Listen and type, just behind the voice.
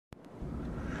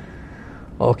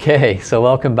Okay, so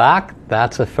welcome back.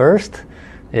 That's a first.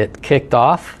 It kicked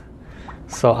off.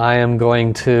 So I am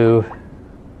going to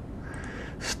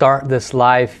start this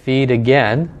live feed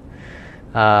again.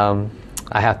 I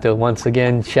have to once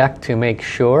again check to make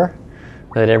sure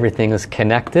that everything is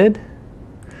connected.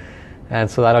 And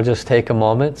so that'll just take a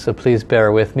moment. So please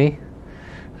bear with me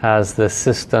as the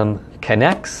system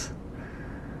connects.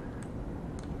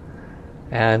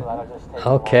 And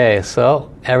okay,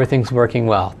 so everything's working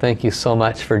well. Thank you so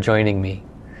much for joining me.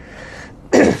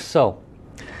 So,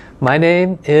 my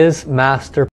name is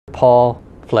Master Paul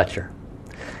Fletcher.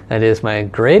 It is my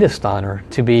greatest honor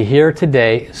to be here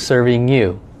today serving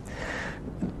you.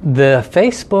 The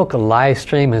Facebook live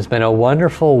stream has been a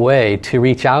wonderful way to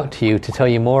reach out to you to tell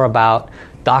you more about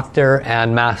Dr.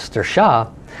 and Master Sha.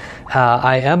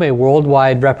 I am a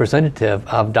worldwide representative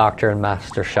of Dr. and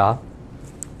Master Sha.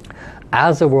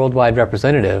 As a worldwide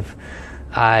representative,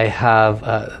 I have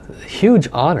a huge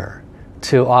honor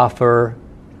to offer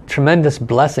tremendous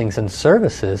blessings and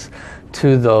services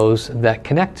to those that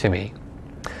connect to me.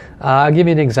 I'll give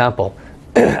you an example.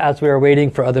 As we are waiting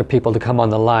for other people to come on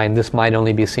the line, this might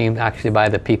only be seen actually by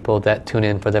the people that tune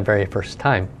in for the very first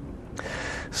time.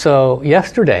 So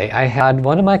yesterday I had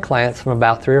one of my clients from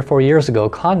about 3 or 4 years ago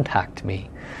contact me.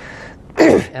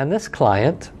 And this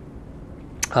client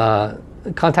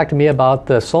contacted me about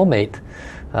the Soulmate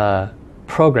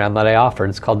program that I offered.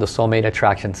 It's called the Soulmate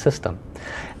Attraction System.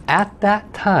 At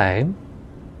that time,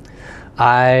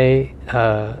 I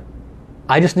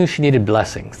just knew she needed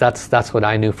blessings. That's what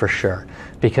I knew for sure.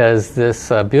 Because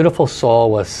this beautiful soul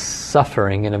was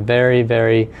suffering in a very,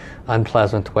 very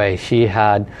unpleasant way. She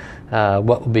had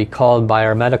what would be called by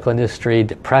our medical industry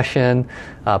depression,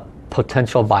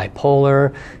 potential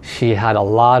bipolar. She had a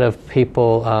lot of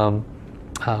people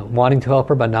wanting to help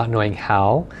her but not knowing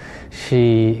how.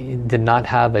 She did not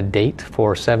have a date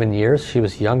for 7 years. She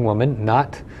was a young woman,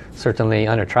 not certainly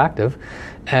unattractive,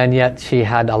 and yet she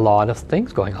had a lot of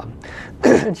things going on.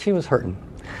 And she was hurting.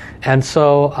 And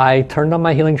so I turned on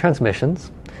my healing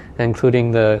transmissions,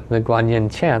 including the Guanyin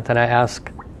chant, and I asked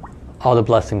all the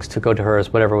blessings to go to her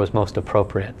as whatever was most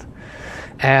appropriate.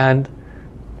 And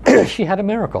she had a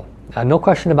miracle. No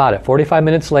question about it. 45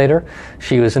 minutes later,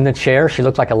 she was in the chair. She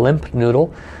looked like a limp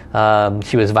noodle.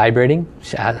 She was vibrating.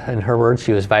 In her words,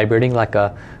 she was vibrating like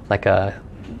a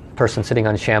person sitting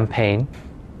on champagne.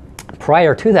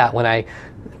 Prior to that, when I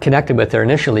connected with her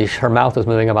initially, her mouth was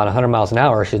moving about 100 miles an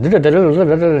hour.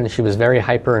 And she was very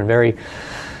hyper and very,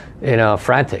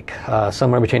 frantic,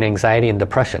 somewhere between anxiety and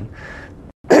depression.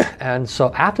 And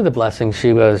so after the blessing,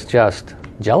 she was just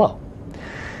jello.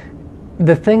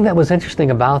 The thing that was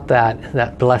interesting about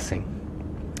that blessing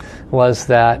was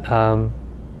that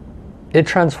it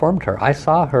transformed her. I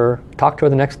saw her, talked to her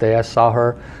the next day, I saw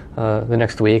her the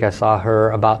next week, I saw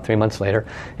her about 3 months later,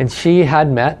 and she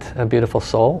had met a beautiful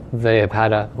soul. They have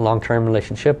had a long-term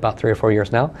relationship, about 3 or 4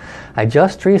 years now. I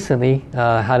just recently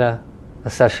had a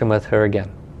session with her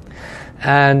again.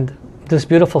 And this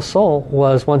beautiful soul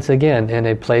was once again in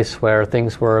a place where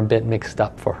things were a bit mixed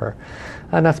up for her.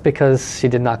 And that's because she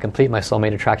did not complete my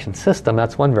Soulmate Attraction System.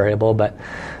 That's one variable. But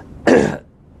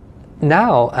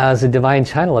now, as a divine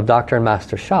channel of Dr. and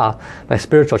Master Sha, my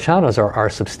spiritual channels are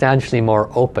substantially more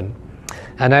open.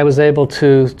 And I was able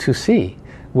to see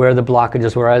where the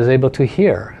blockages were. I was able to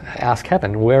hear, ask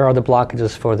heaven, where are the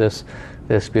blockages for this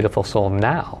beautiful soul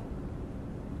now?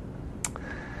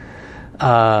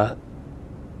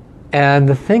 And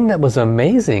the thing that was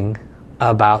amazing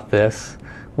about this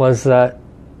was that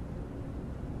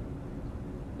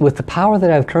with the power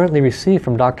that I've currently received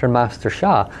from Dr. and Master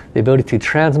Sha, the ability to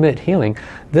transmit healing,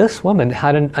 this woman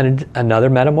had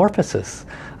another metamorphosis.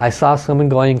 I saw someone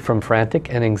going from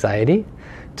frantic and anxiety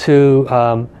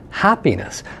to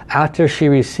happiness. After she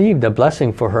received a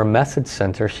blessing for her message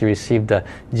center, she received the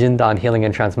Jindan Healing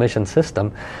and Transmission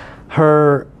System,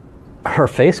 her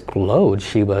face glowed.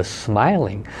 She was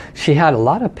smiling. She had a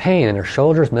lot of pain in her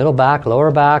shoulders, middle back, lower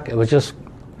back. It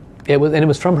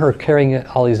was from her carrying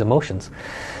all these emotions.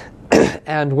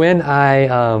 And when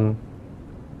I,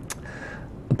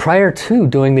 prior to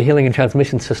doing the healing and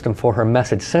transmission system for her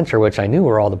message center, which I knew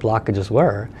where all the blockages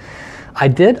were, I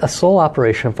did a soul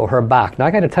operation for her back. Now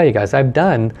I got to tell you guys, I've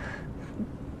done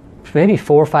maybe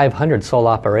 400 or 500 soul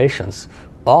operations,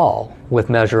 all with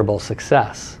measurable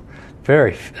success.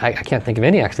 I can't think of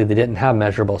any actually that didn't have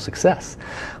measurable success.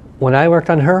 When I worked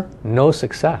on her, no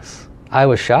success. I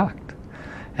was shocked.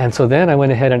 And so then I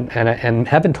went ahead and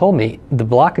heaven told me the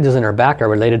blockages in her back are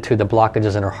related to the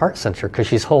blockages in her heart center because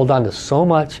she's holding on to so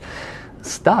much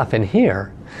stuff in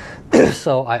here.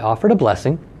 So I offered a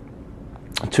blessing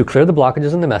to clear the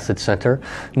blockages in the message center.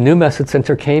 New message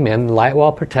center came in, light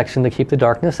wall protection to keep the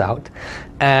darkness out.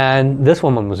 And this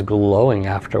woman was glowing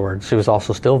afterwards. She was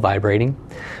also still vibrating.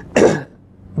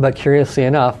 But curiously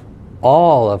enough,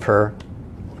 all of her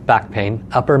back pain,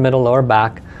 upper, middle, lower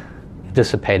back,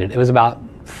 dissipated. It was about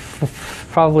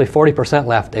probably 40%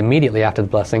 left immediately after the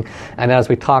blessing. And as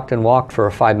we talked and walked for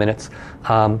 5 minutes,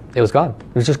 it was gone.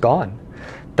 It was just gone.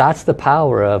 That's the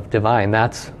power of divine.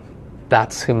 That's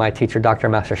who my teacher, Dr.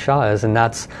 Master Sha, is, and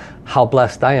that's how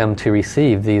blessed I am to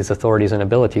receive these authorities and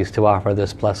abilities to offer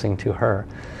this blessing to her.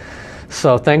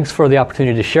 So thanks for the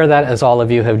opportunity to share that as all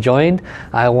of you have joined.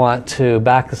 I want to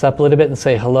back this up a little bit and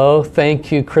say hello.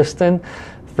 Thank you, Kristen,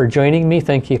 for joining me.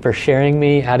 Thank you for sharing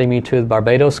me, adding me to the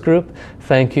Barbados group.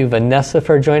 Thank you, Vanessa,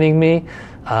 for joining me.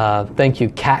 Thank you,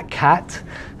 Kat.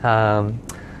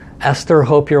 Esther,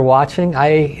 hope you're watching.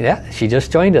 She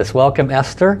just joined us. Welcome,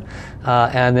 Esther.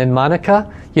 And then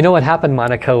Monica. You know what happened,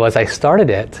 Monica, was I started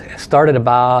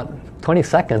about 20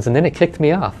 seconds and then it kicked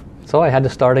me off. So I had to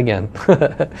start again.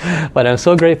 But I'm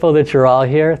so grateful that you're all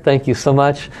here. Thank you so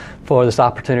much for this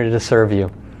opportunity to serve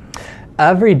you.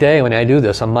 Every day when I do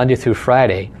this on Monday through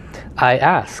Friday, I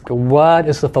ask, what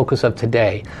is the focus of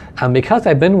today? And because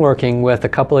I've been working with a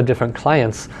couple of different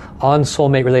clients on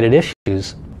soulmate related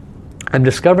issues, I'm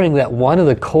discovering that one of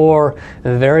the core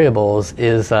variables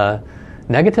is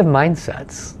negative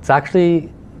mindsets. It's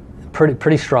actually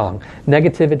pretty strong.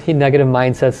 Negativity, negative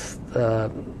mindsets,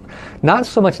 not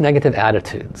so much negative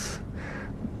attitudes,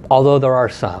 although there are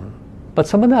some. But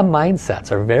some of the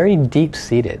mindsets are very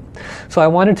deep-seated. So I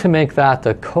wanted to make that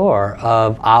the core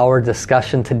of our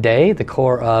discussion today, the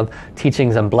core of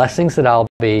teachings and blessings that I'll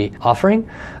be offering,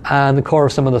 and the core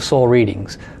of some of the soul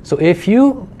readings. So if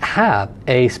you have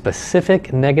a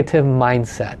specific negative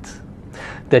mindset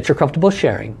that you're comfortable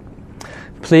sharing,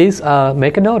 please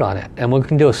make a note on it. And we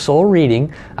can do a soul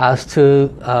reading as to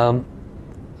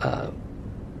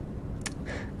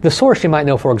the source. You might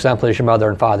know, for example, is your mother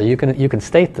and father. You can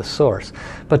state the source.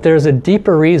 But there's a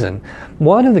deeper reason.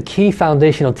 One of the key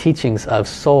foundational teachings of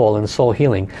soul and soul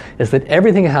healing is that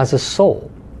everything has a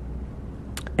soul.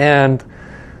 And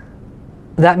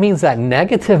that means that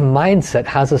negative mindset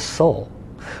has a soul.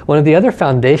 One of the other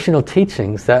foundational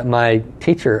teachings that my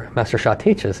teacher, Master Sha,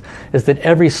 teaches is that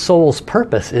every soul's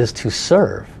purpose is to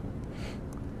serve.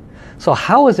 So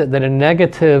how is it that a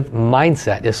negative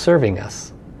mindset is serving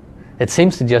us? It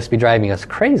seems to just be driving us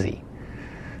crazy.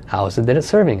 How is it that it's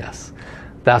serving us?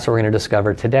 That's what we're going to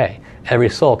discover today. Every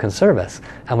soul can serve us,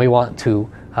 and we want to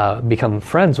become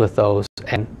friends with those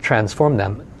and transform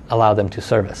them, allow them to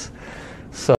serve us.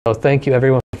 So thank you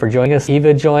everyone for joining us.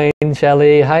 Eva joined,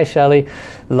 Shelley. Hi Shelley.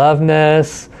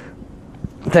 Loveness.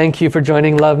 Thank you for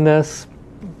joining, Loveness.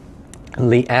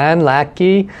 Leanne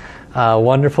Lackey.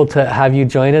 Wonderful to have you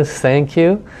join us. Thank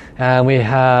you. And we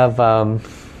have...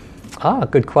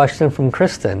 good question from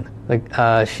Kristen.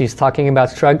 She's talking about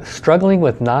struggling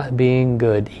with not being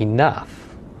good enough.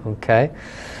 Okay.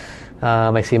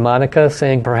 I see Monica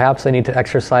saying perhaps I need to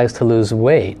exercise to lose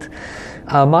weight.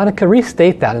 Monica,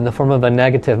 restate that in the form of a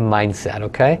negative mindset.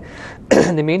 Okay.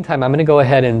 In the meantime, I'm going to go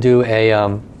ahead and do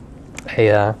a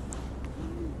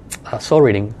soul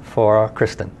reading for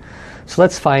Kristen. So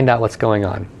let's find out what's going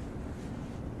on.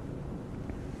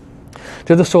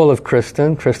 To the soul of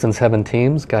Kristen, Kristen's heaven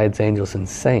teams, guides, angels, and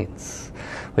saints.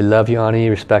 We love you, honor you,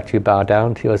 respect you, bow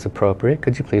down to you as appropriate.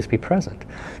 Could you please be present?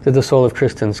 To the soul of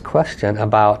Kristen's question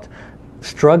about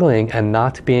struggling and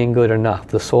not being good enough.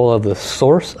 The soul of the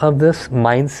source of this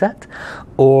mindset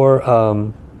or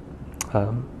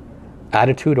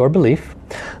attitude or belief.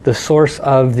 The source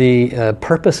of the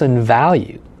purpose and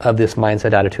value of this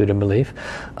mindset, attitude, and belief.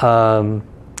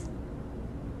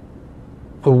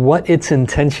 What its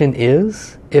intention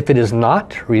is, if it is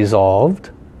not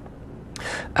resolved,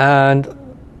 and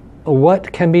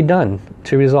what can be done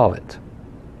to resolve it.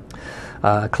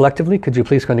 Collectively, could you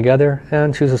please come together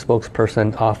and choose a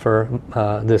spokesperson, offer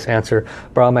this answer,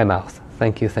 brow my mouth.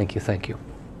 Thank you, thank you, thank you.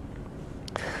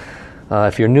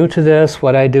 If you're new to this,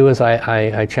 what I do is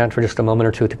I chant for just a moment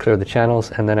or two to clear the channels,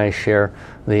 and then I share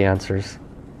the answers.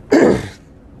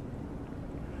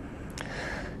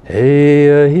 Hey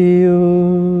ya he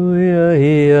yo, ya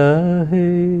he ya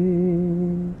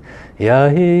hey, ya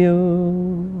he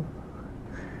yo,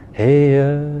 hey ya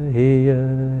he ya,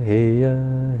 hey ya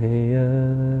hey ya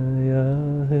ya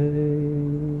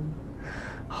hey.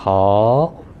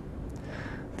 好,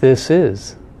 this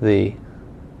is the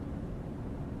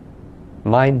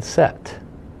mindset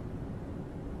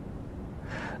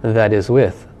that is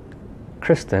with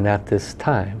Kristen at this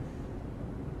time.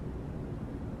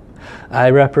 I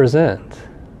represent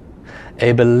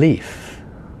a belief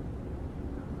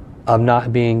of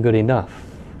not being good enough.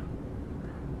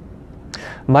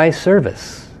 My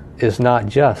service is not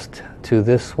just to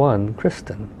this one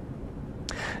Kristen.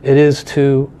 It is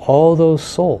to all those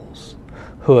souls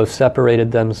who have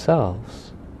separated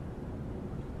themselves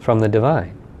from the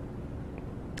divine.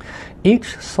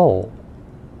 Each soul,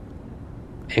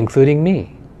 including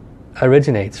me,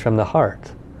 originates from the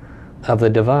heart of the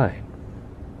divine.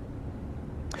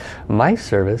 My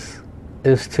service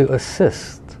is to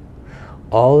assist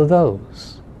all of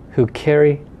those who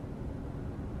carry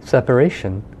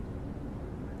separation,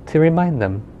 to remind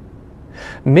them.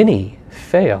 Many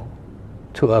fail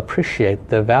to appreciate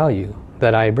the value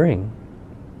that I bring.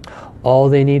 All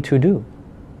they need to do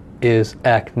is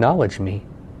acknowledge me.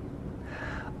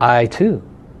 I too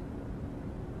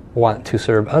want to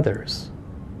serve others.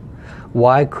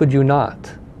 Why could you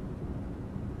not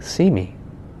see me?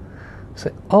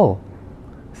 Say, oh,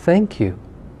 thank you.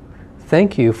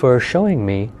 Thank you for showing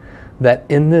me that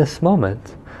in this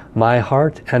moment my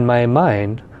heart and my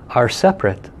mind are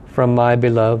separate from my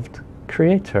beloved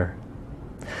Creator.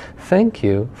 Thank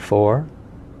you for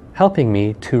helping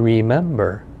me to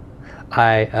remember.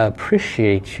 I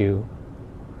appreciate you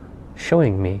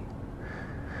showing me.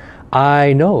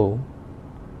 I know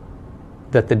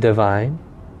that the divine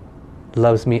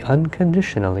loves me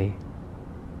unconditionally,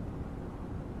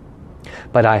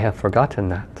 but I have forgotten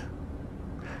that.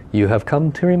 You have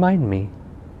come to remind me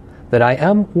that I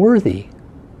am worthy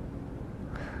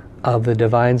of the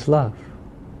divine's love.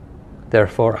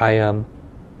 Therefore, I am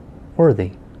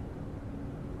worthy.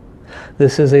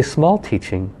 This is a small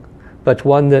teaching, but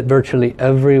one that virtually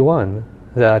everyone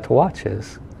that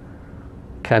watches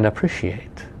can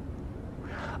appreciate.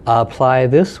 Apply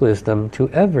this wisdom to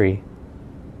every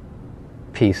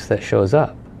piece that shows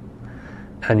up,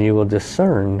 and you will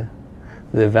discern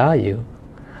the value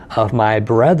of my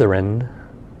brethren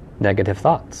negative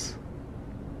thoughts.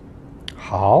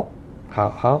 How?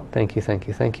 Thank you, thank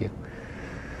you, thank you.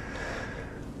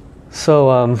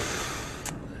 So,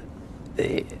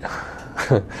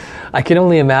 I can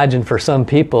only imagine for some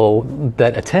people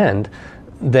that attend,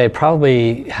 they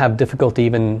probably have difficulty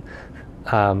even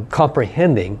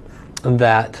comprehending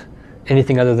that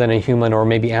anything other than a human or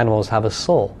maybe animals have a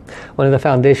soul. One of the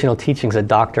foundational teachings that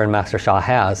Dr. and Master Sha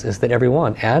has is that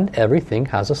everyone and everything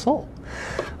has a soul.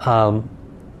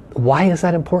 Why is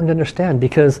that important to understand?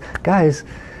 Because, guys,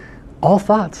 all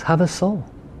thoughts have a soul.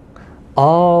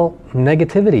 All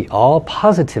negativity, all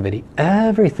positivity,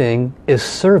 everything is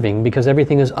serving because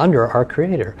everything is under our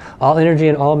Creator. All energy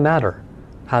and all matter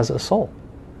has a soul.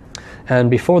 And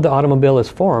before the automobile is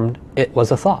formed, it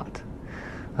was a thought.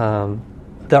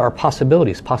 There are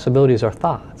possibilities. Possibilities are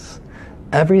thoughts.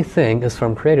 Everything is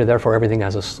from Creator, therefore everything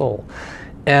has a soul.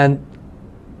 And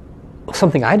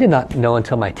something I did not know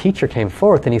until my teacher came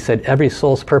forth and he said, every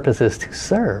soul's purpose is to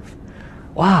serve.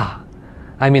 Wow.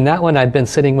 I mean, that one, I've been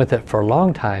sitting with it for a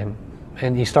long time,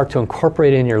 and you start to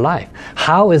incorporate it in your life.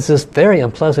 How is this very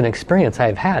unpleasant experience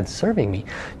I've had serving me?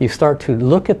 You start to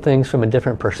look at things from a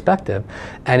different perspective,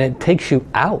 and it takes you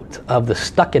out of the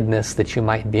stuckedness that you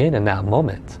might be in that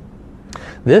moment.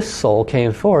 This soul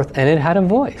came forth, and it had a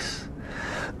voice.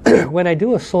 When I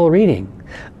do a soul reading,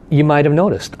 you might have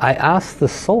noticed, I ask the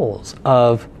souls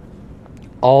of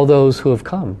all those who have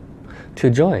come to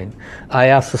join. I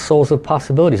ask the souls of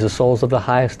possibilities, the souls of the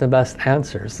highest and best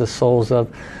answers, the souls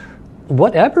of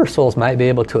whatever souls might be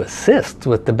able to assist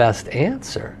with the best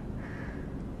answer.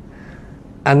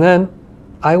 And then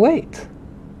I wait.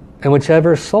 And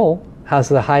whichever soul has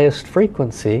the highest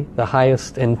frequency, the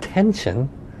highest intention,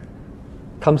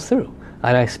 comes through.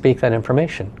 And I speak that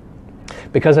information.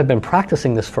 Because I've been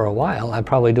practicing this for a while, I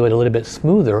probably do it a little bit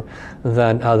smoother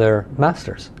than other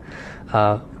masters.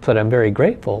 But I'm very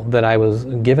grateful that I was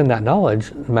given that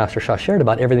knowledge Master Sha shared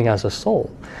about everything as a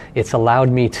soul. It's allowed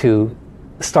me to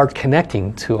start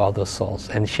connecting to all those souls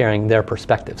and sharing their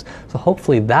perspectives. So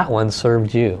hopefully that one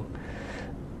served you.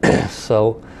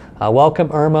 So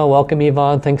welcome Irma, welcome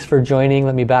Yvonne, thanks for joining.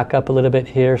 Let me back up a little bit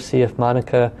here, see if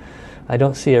Monica, I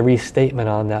don't see a restatement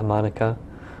on that, Monica.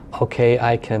 Okay,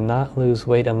 I cannot lose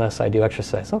weight unless I do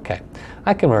exercise. Okay,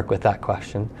 I can work with that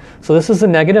question. So this is a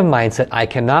negative mindset. I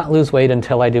cannot lose weight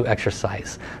until I do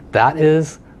exercise. That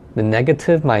is the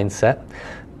negative mindset.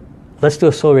 Let's do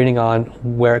a soul reading on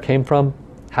where it came from,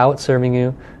 how it's serving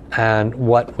you, and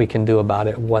what we can do about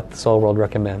it, what the soul world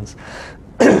recommends.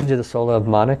 To the soul of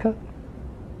Monica,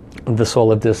 the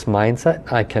soul of this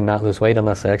mindset, I cannot lose weight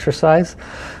unless I exercise.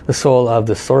 The soul of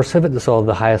the source of it, the soul of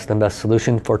the highest and best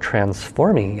solution for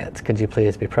transforming it. Could you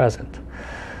please be present?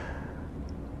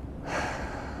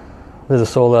 There's a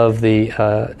soul of the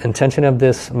intention of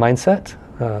this mindset,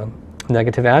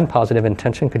 negative and positive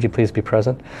intention, could you please be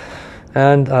present?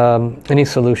 And any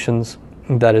solutions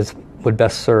that would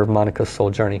best serve Monica's soul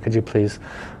journey, could you please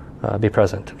be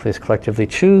present? Please collectively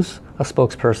choose a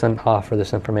spokesperson, offer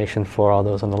this information for all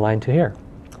those on the line to hear.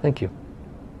 Thank you.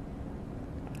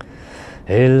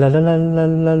 Hey la la la la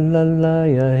la la la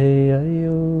ya hey ya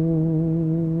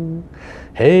yo.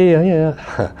 Hey ya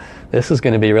ya. This is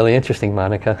going to be really interesting,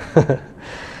 Monica.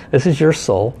 This is your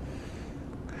soul.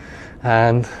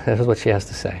 And this is what she has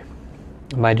to say.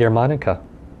 My dear Monica,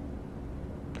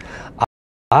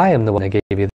 I am the one that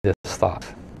gave you this thought.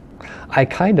 I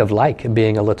kind of like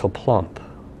being a little plump.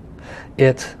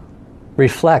 It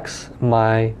reflects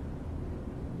my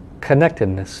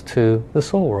connectedness to the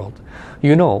soul world.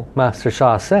 You know, Master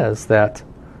Sha says that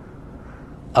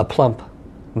a plump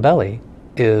belly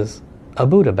is a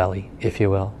Buddha belly, if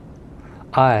you will.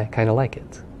 I kind of like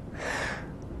it.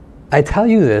 I tell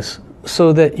you this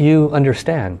so that you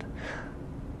understand.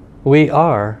 We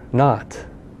are not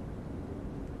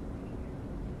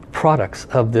products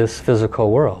of this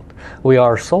physical world. We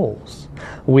are souls.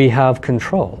 We have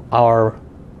control. Our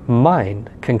mind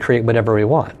can create whatever we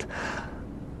want.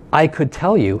 I could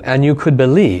tell you, and you could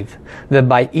believe, that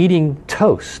by eating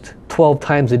toast 12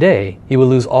 times a day, you will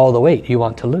lose all the weight you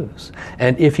want to lose.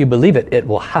 And if you believe it, it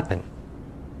will happen.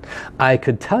 I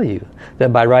could tell you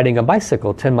that by riding a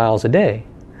bicycle 10 miles a day,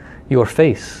 your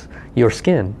face, your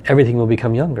skin, everything will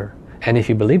become younger. And if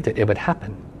you believed it, it would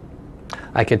happen.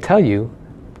 I could tell you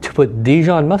to put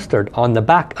Dijon mustard on the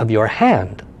back of your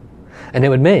hand, and it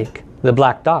would make the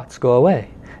black dots go away.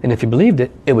 And if you believed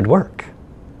it, it would work.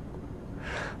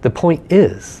 The point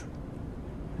is,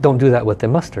 don't do that with the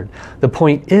mustard. The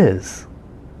point is,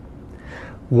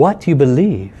 what you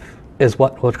believe is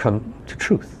what will come to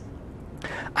truth.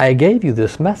 I gave you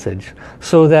this message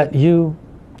so that you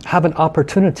have an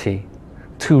opportunity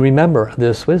to remember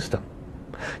this wisdom.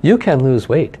 You can lose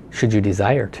weight should you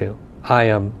desire to. I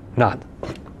am not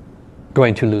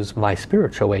going to lose my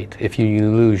spiritual weight if you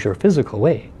lose your physical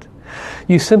weight.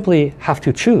 You simply have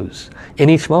to choose in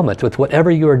each moment with whatever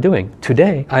you are doing.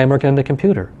 Today, I am working on the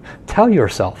computer. Tell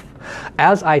yourself,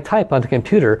 as I type on the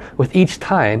computer, with each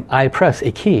time I press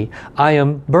a key, I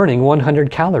am burning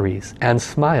 100 calories, and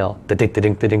smile. Da-dink,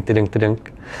 da-dink, da-dink, da-dink,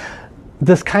 da-dink.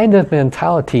 This kind of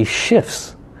mentality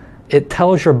shifts. It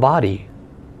tells your body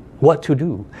what to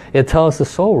do. It tells the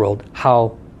soul world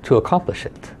how to accomplish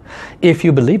it. If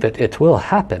you believe it, it will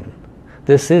happen.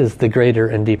 This is the greater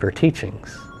and deeper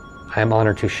teachings. I am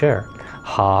honored to share.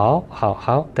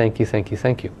 How? Thank you, thank you,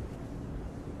 thank you.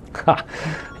 Ha!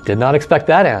 Did not expect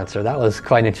that answer. That was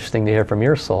quite interesting to hear from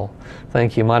your soul.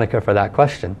 Thank you, Monica, for that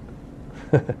question.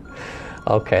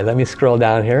 Okay, let me scroll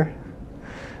down here.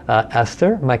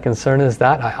 Esther, my concern is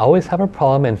that I always have a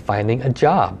problem in finding a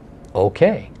job.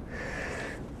 Okay.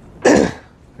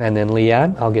 And then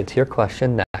Leanne, I'll get to your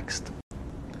question next.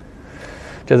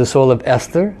 To the soul of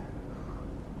Esther,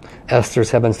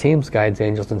 Esther's heavens, teams, guides,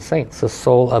 angels, and saints. The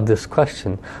soul of this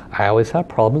question, I always have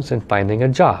problems in finding a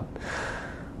job.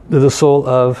 To the soul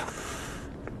of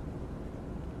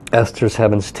Esther's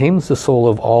heavens, teams, the soul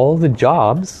of all the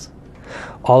jobs,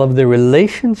 all of the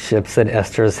relationships that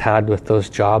Esther has had with those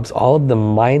jobs, all of the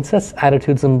mindsets,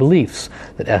 attitudes, and beliefs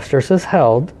that Esther has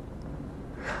held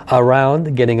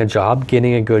around getting a job,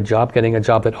 getting a good job, getting a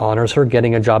job that honors her,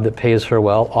 getting a job that pays her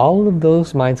well. All of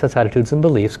those mindsets, attitudes, and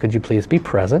beliefs, could you please be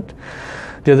present?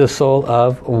 To the soul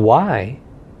of why,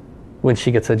 when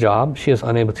she gets a job, she is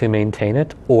unable to maintain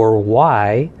it, or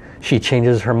why she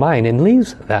changes her mind and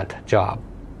leaves that job.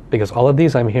 Because all of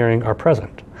these I'm hearing are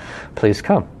present. Please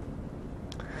come.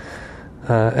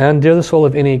 And dear the soul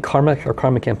of any karmic or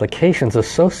karmic implications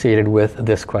associated with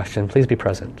this question, please be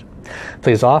present.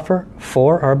 Please offer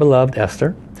for our beloved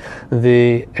Esther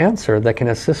the answer that can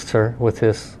assist her with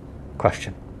this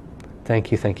question.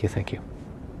 Thank you, thank you, thank you.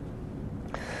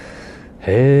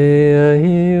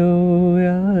 Hey yo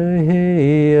ya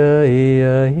hey ya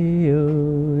yo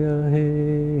ya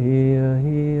hey ya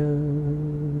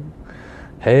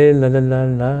hey la la la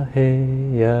la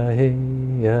hey ya hey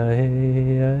ya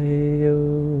hey ya yo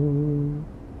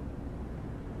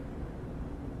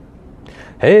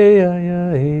hey ya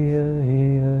ya hey ya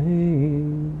hey ya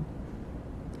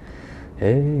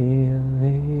hey ya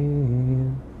hey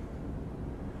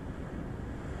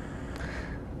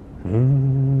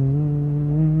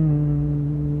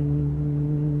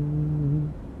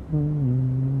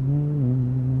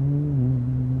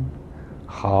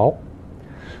How?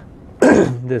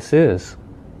 This is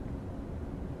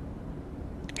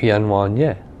Yan Wan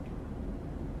Ye.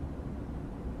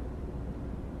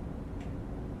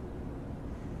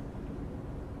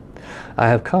 I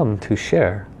have come to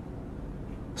share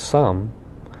some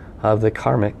of the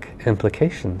karmic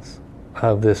implications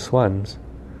of this one's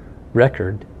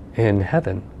record in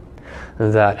heaven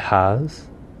that has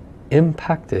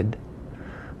impacted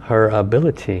her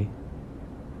ability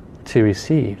to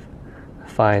receive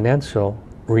financial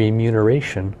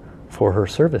remuneration for her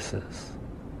services.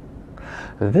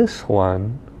 This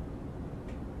one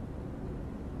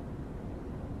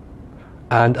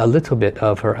and a little bit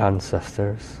of her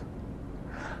ancestors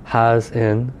has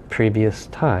in previous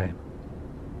time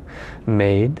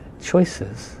made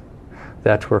choices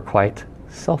that were quite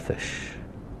selfish.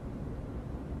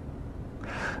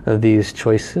 These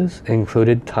choices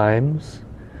included times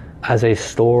as a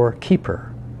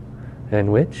storekeeper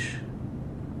in which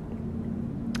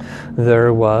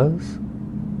there was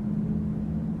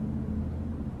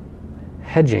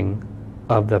hedging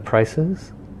of the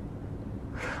prices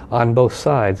on both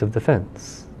sides of the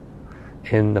fence,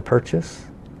 in the purchase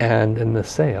and in the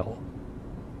sale.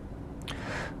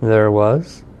 There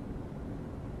was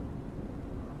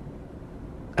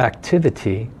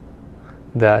activity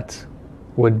that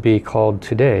would be called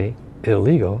today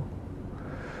illegal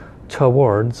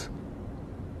towards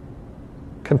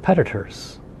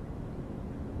competitors.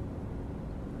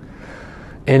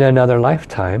 In another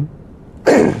lifetime,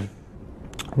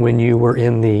 when you were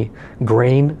in the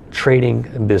grain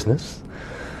trading business,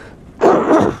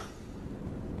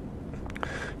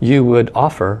 you would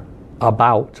offer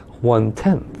about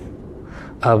 1/10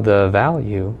 of the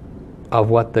value of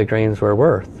what the grains were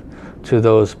worth to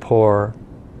those poor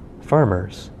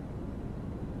farmers,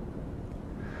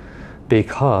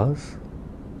 because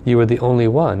you were the only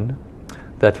one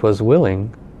that was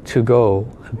willing to go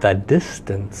the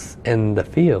distance in the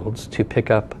fields to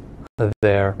pick up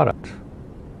their product.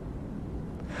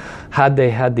 Had they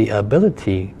had the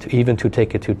ability to even to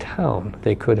take it to town,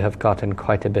 they could have gotten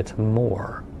quite a bit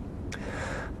more.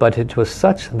 But it was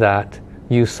such that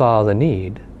you saw the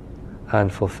need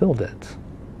and fulfilled it.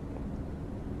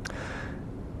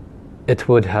 It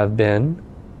would have been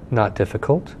not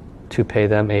difficult to pay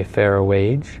them a fair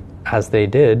wage, as they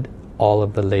did all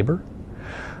of the labor,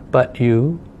 but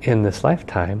you in this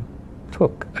lifetime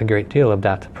took a great deal of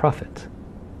that profit.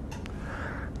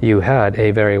 You had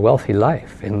a very wealthy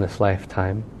life in this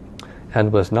lifetime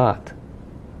and was not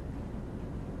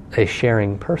a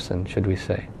sharing person, should we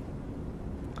say.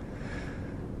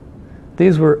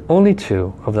 These were only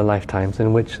 2 of the lifetimes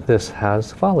in which this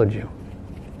has followed you.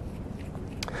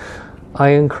 I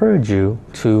encourage you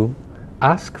to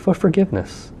ask for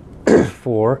forgiveness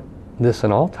for this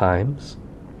in all times,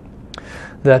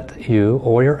 that you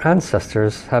or your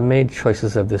ancestors have made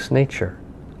choices of this nature.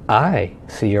 I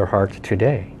see your heart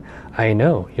today. I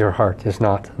know your heart is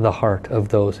not the heart of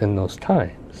those in those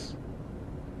times.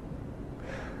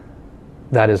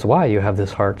 That is why you have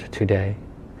this heart today,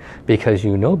 because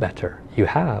you know better. You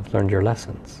have learned your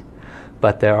lessons.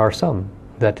 But there are some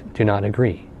that do not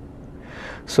agree.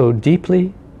 So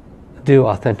deeply do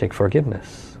authentic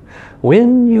forgiveness.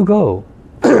 When you go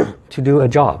to do a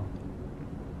job,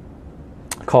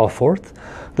 call forth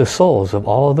the souls of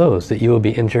all those that you will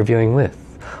be interviewing with,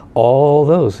 all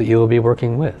those that you will be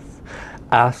working with.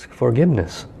 Ask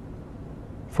forgiveness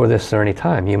for this or any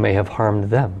time you may have harmed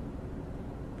them.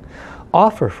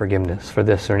 Offer forgiveness for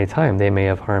this or any time they may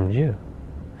have harmed you.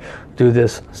 Do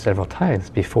this several times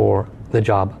before the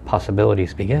job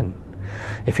possibilities begin.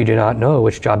 If you do not know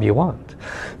which job you want,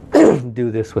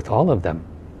 do this with all of them.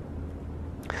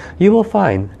 You will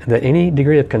find that any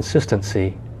degree of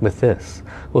consistency with this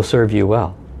will serve you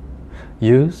well.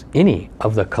 Use any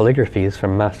of the calligraphies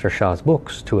from Master Sha's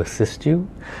books to assist you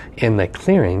in the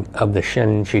clearing of the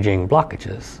Shen Qi Jing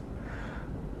blockages.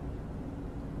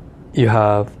 You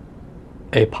have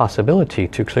a possibility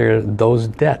to clear those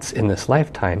debts in this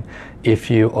lifetime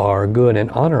if you are good and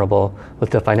honorable with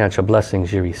the financial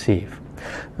blessings you receive.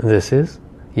 This is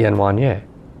Yan Wan Ye.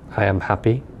 I am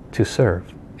happy to serve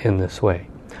in this way.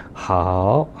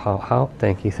 How,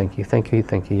 thank you,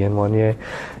 Yan Wan Ye.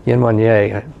 Yan Wan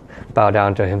Ye, I bow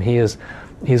down to him. He's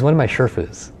one of my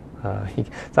Sherfus.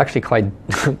 It's actually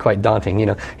quite daunting. You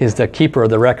know, he's the keeper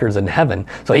of the records in heaven,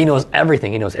 so he knows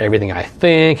everything. He knows everything I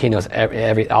think. He knows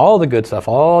all the good stuff,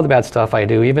 all the bad stuff I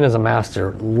do. Even as a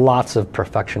master, lots of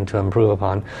perfection to improve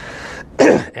upon.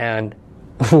 And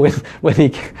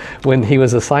when he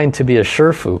was assigned to be a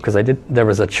Sherfu, because there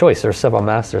was a choice. There were several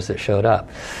masters that showed up,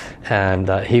 and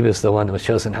he was the one that was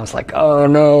chosen. I was like, oh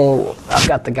no, I've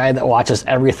got the guy that watches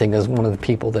everything as one of the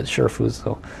people that's Sherfus,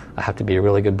 so I have to be a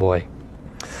really good boy.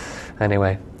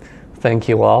 Anyway, thank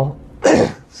you all.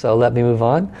 So let me move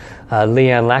on.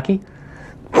 Leanne Lackey.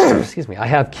 Excuse me. I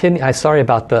have kidney. I'm sorry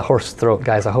about the hoarse throat,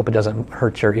 guys. I hope it doesn't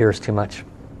hurt your ears too much.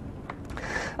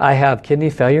 I have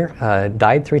kidney failure,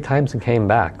 died 3 times and came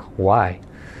back. Why?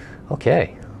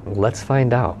 Okay, let's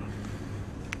find out.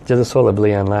 To the soul of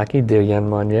Leanne Lackey, dear Yan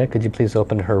Monye, could you please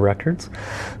open her records?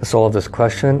 The soul of this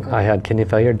question, I had kidney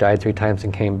failure, died 3 times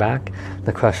and came back.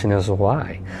 The question is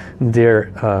why?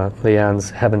 Dear Leanne's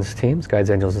heavens teams,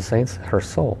 guides, angels and saints, her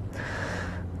soul.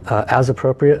 As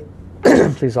appropriate,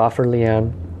 please offer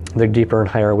Leanne the deeper and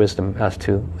higher wisdom as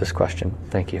to this question.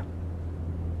 Thank you.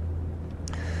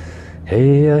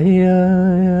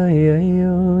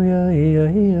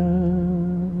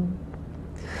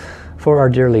 For our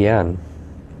dear Leanne,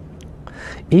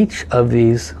 each of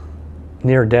these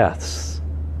near deaths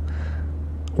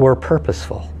were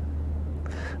purposeful.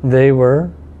 They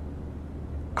were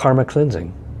karma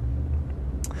cleansing.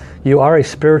 You are a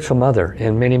spiritual mother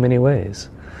in many, many ways.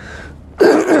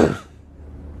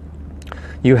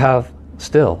 You have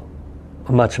still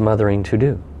much mothering to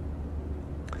do.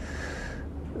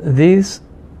 These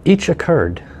each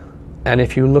occurred, and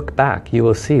if you look back, you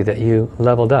will see that you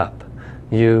leveled up.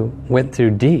 You went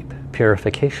through deep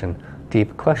purification,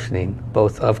 deep questioning,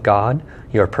 both of God,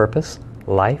 your purpose,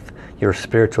 life, your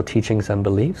spiritual teachings and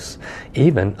beliefs,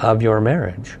 even of your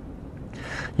marriage.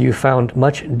 You found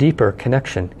much deeper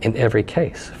connection in every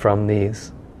case from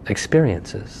these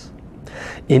experiences.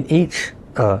 In each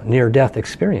near-death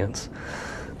experience,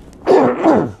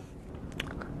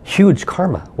 huge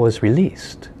karma was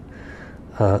released.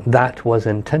 That was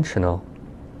intentional.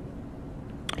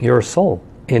 Your soul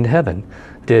in heaven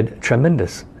did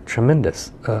tremendous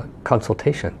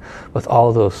consultation with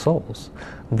all those souls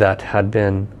that had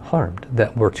been harmed,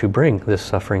 that were to bring this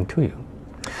suffering to you.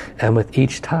 And with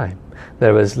each time,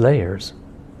 there was layers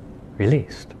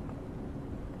released.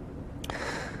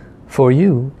 For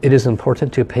you, it is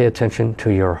important to pay attention to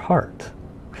your heart,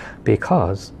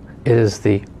 because it is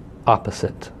the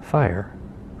opposite fire.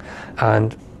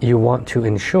 And you want to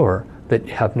ensure that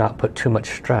you have not put too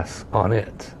much stress on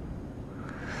it.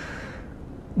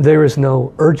 There is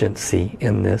no urgency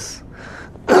in this,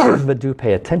 but do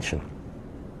pay attention.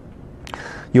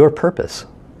 Your purpose,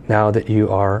 now that you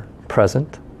are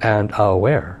present and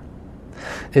aware,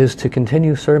 is to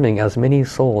continue serving as many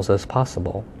souls as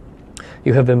possible.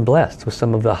 You have been blessed with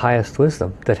some of the highest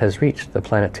wisdom that has reached the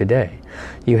planet today.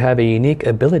 You have a unique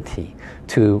ability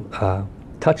to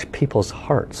touch people's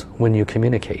hearts when you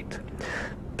communicate.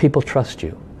 People trust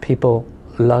you. People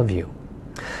love you.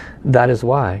 That is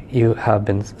why you have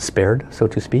been spared, so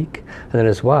to speak. And that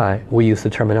is why we use the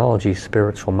terminology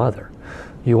spiritual mother.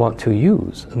 You want to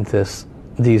use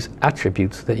these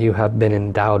attributes that you have been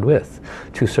endowed with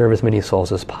to serve as many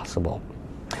souls as possible.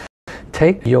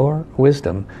 Take your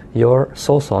wisdom, your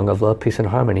soul song of love, peace and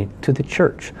harmony to the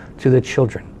church, to the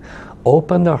children.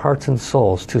 Open their hearts and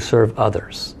souls to serve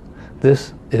others.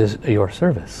 This is your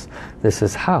service. This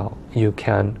is how you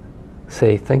can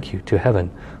say thank you to heaven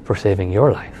for saving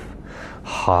your life.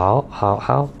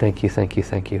 How? Thank you, thank you,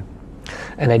 thank you.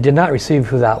 And I did not receive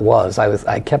who that was.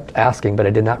 I kept asking, but I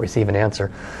did not receive an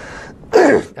answer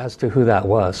as to who that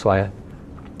was. So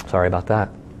sorry about that.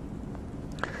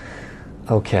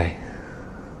 Okay.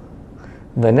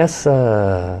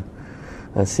 Vanessa.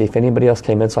 Let's see if anybody else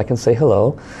came in so I can say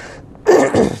hello.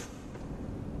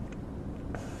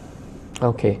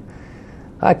 Okay.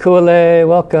 Hi, Kule.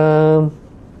 Welcome.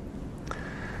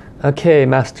 Okay,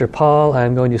 Master Paul,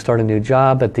 I'm going to start a new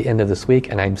job at the end of this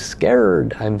week, and I'm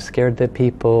scared. I'm scared that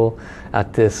people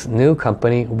at this new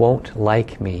company won't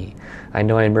like me. I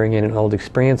know I'm bringing an old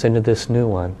experience into this new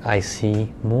one. I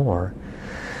see more.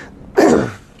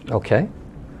 Okay.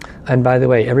 And by the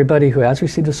way, everybody who has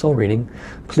received a soul reading,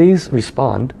 please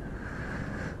respond.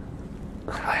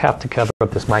 I have to cover up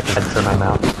this mic and in my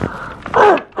mouth.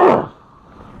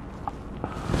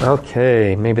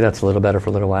 Okay, maybe that's a little better for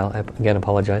a little while. I again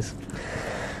apologize.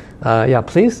 Yeah,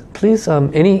 please,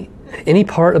 any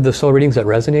part of the soul readings that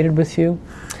resonated with you,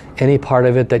 any part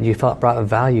of it that you felt brought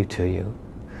value to you,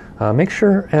 make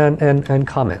sure and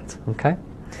comment, okay?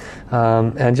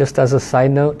 And just as a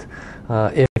side note,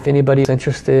 if anybody's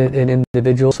interested in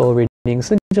individual soul readings,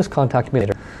 then just contact me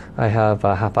later. I have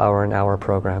half-hour and hour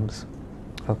programs.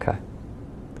 Okay.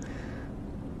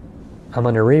 I'm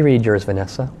going to reread yours,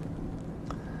 Vanessa.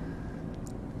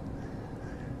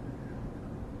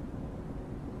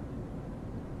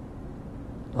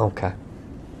 Okay.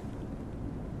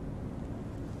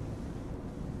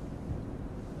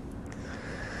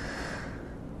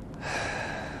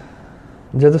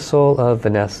 To the soul of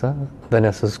Vanessa,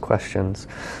 Vanessa's questions,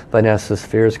 Vanessa's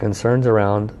fears, concerns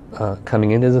around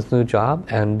coming into this new job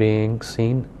and being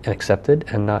seen and accepted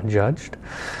and not judged.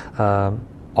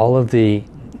 All of the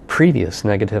previous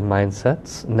negative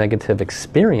mindsets, negative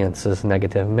experiences,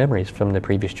 negative memories from the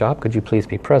previous job, could you please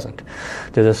be present?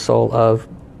 To the soul of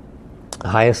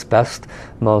highest, best,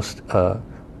 most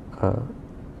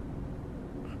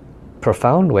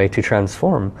profound way to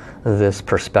transform this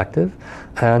perspective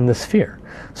and this fear,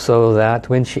 so that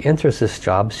when she enters this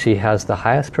job, she has the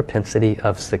highest propensity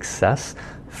of success,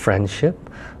 friendship,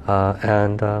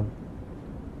 and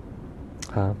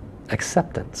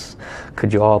acceptance.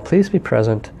 Could you all please be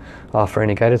present, offer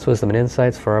any guidance, wisdom, and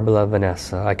insights for our beloved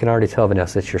Vanessa? I can already tell,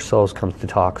 Vanessa, that your soul's come to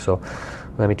talk, so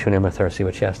let me tune in with her, see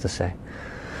what she has to say.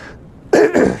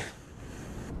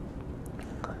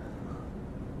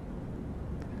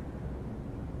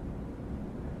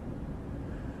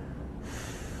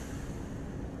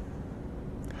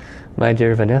 My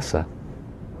dear Vanessa,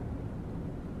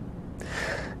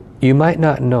 you might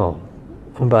not know,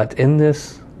 but in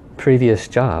this previous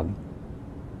job,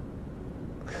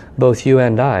 both you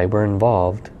and I were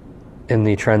involved in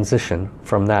the transition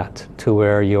from that to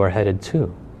where you are headed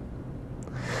to.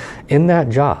 In that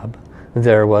job,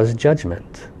 there was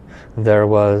judgment. There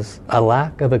was a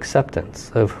lack of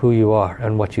acceptance of who you are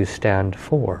and what you stand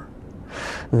for.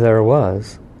 There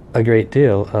was a great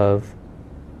deal of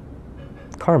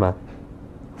karma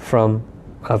from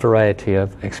a variety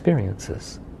of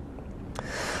experiences.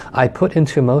 I put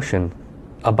into motion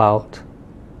about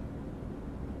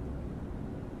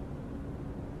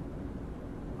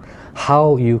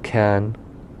how you can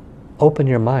open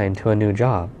your mind to a new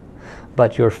job,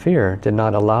 but your fear did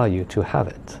not allow you to have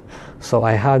it. So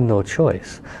I had no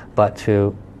choice but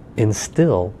to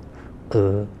instill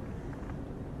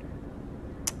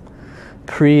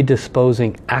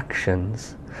predisposing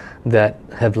actions that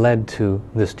have led to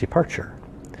this departure.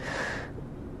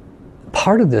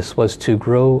 Part of this was to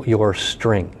grow your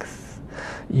strength.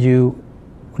 You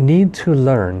need to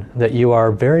learn that you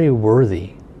are very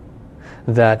worthy,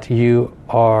 that you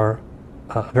are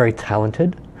very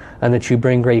talented, and that you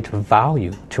bring great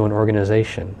value to an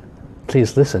organization.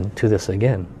 Please listen to this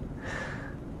again.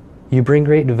 You bring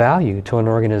great value to an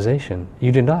organization.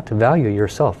 You do not value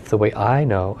yourself the way I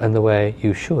know and the way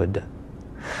you should.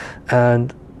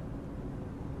 And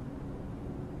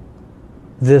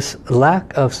this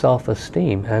lack of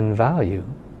self-esteem and value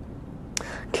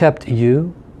kept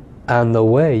you and the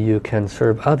way you can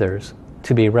serve others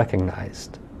to be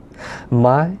recognized.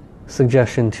 My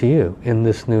suggestion to you in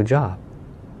this new job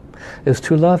is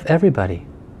to love everybody,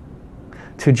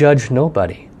 to judge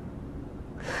nobody,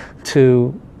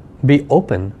 to be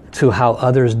open to how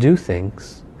others do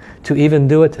things, to even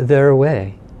do it their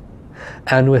way,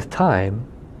 and with time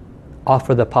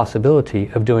offer the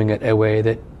possibility of doing it a way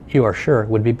that you are sure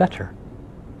would be better.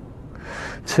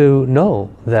 To know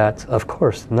that, of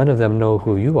course, none of them know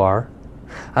who you are,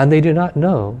 and they do not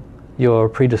know your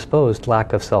predisposed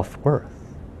lack of self-worth.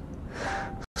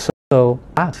 So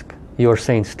ask your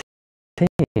saints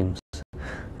teams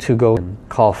to go and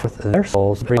call forth their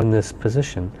souls in this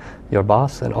position, your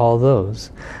boss and all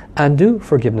those, and do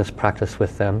forgiveness practice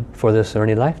with them for this or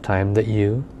any lifetime that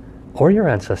you or your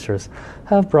ancestors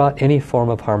have brought any form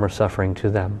of harm or suffering to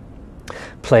them.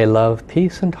 Play love,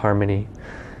 peace, and harmony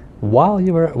while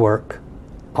you are at work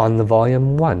on the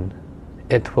volume 1.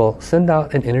 It will send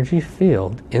out an energy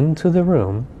field into the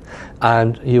room,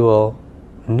 and you will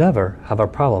never have a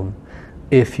problem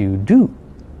if you do.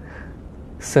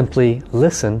 Simply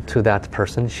listen to that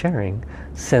person sharing.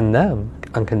 Send them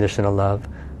unconditional love.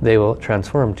 They will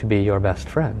transform to be your best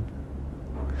friend.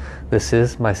 This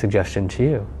is my suggestion to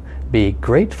you. Be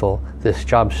grateful this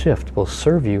job shift will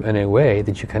serve you in a way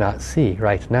that you cannot see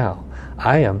right now.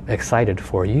 I am excited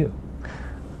for you.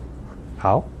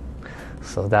 How?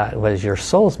 So that was your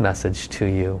soul's message to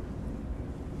you.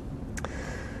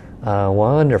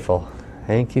 Wonderful.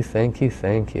 Thank you, thank you,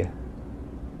 thank you.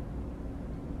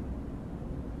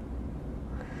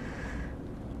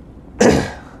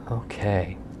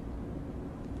 Okay.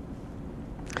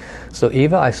 So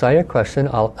Eva, I saw your question.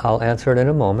 I'll answer it in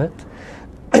a moment.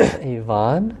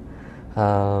 Yvonne,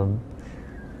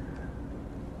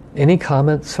 any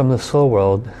comments from the soul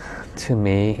world to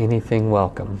me? Anything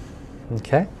welcome?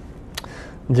 Okay.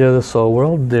 Dear the soul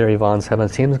world, dear Yvonne's heaven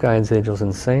teams, guides, angels,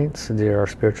 and saints, dear our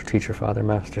spiritual teacher, Father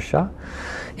Master Sha,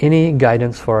 any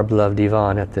guidance for our beloved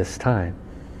Yvonne at this time?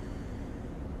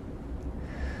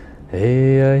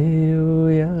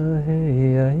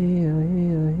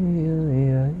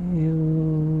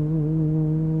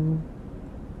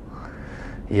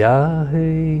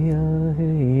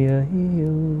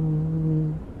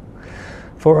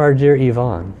 For our dear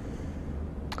Yvonne,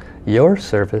 your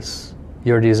service,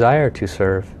 your desire to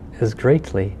serve is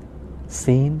greatly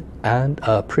seen and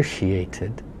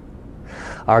appreciated.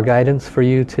 Our guidance for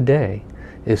you today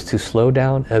is to slow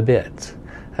down a bit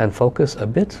and focus a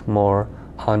bit more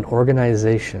on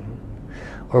organization.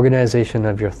 Organization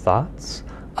of your thoughts,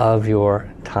 of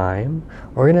your time,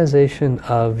 organization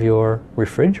of your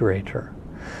refrigerator.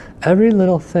 Every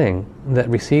little thing that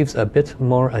receives a bit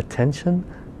more attention,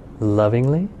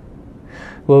 lovingly,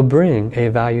 will bring a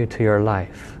value to your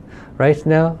life. Right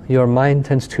now, your mind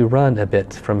tends to run a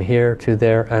bit from here to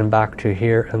there and back to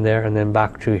here and there and then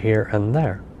back to here and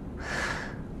there.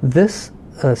 This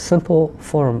simple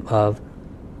form of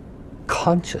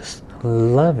conscious,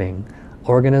 loving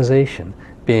organization,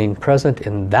 being present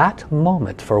in that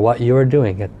moment for what you're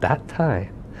doing at that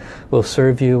time, will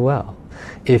serve you well.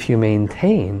 If you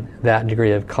maintain that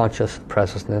degree of conscious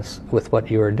presence with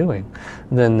what you are doing,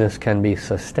 then this can be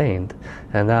sustained,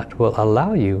 and that will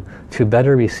allow you to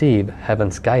better receive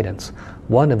heaven's guidance.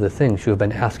 One of the things you've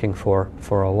been asking for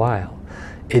a while.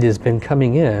 It has been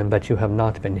coming in, but you have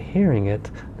not been hearing it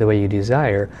the way you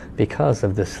desire because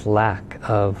of this lack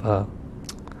of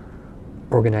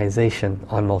organization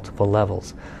on multiple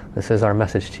levels. This is our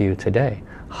message to you today.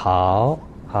 How?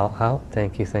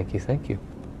 Thank you, thank you, thank you.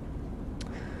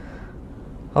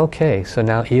 Okay, so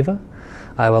now Eva,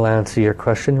 I will answer your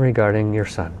question regarding your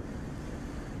son.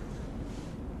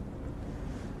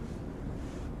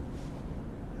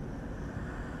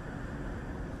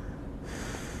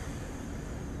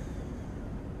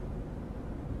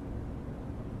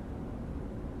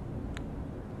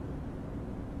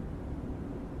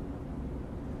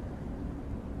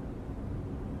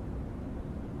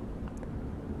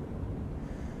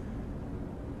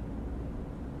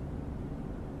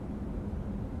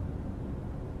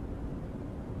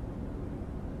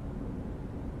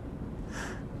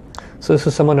 So this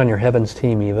is someone on your heavens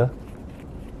team, Eva.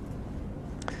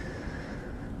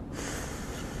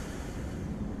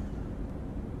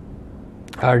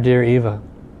 Our dear Eva,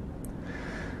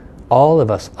 all of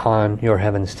us on your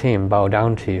heavens team bow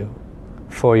down to you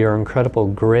for your incredible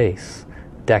grace,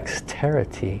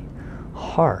 dexterity,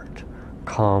 heart,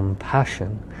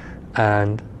 compassion,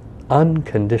 and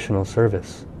unconditional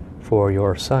service for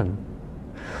your son.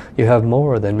 You have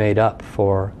more than made up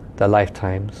for the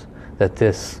lifetimes that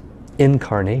this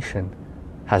incarnation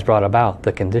has brought about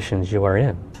the conditions you are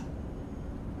in.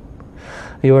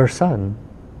 Your son,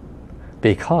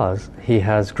 because he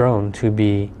has grown to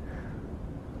be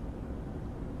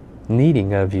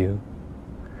needing of you,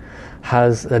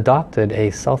 has adopted a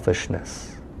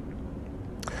selfishness.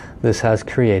 This has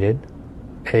created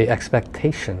an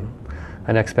expectation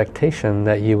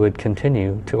that you would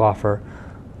continue to offer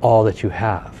all that you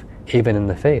have, even in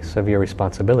the face of your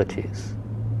responsibilities.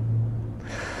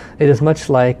 It is much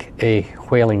like a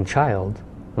wailing child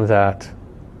that,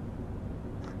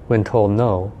 when told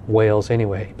no, wails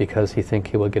anyway because he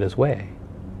thinks he will get his way.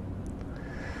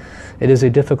 It is a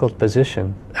difficult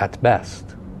position at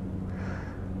best.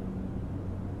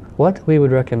 What we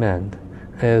would recommend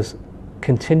is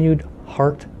continued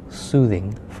heart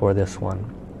soothing for this one.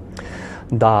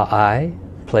 Da-I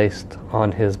placed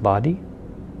on his body,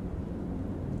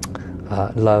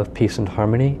 love, peace and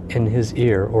harmony in his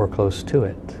ear or close to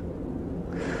it.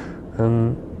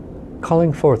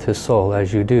 Calling forth his soul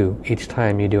as you do each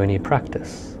time you do any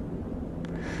practice.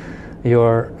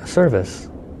 Your service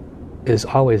is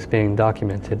always being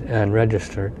documented and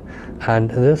registered, and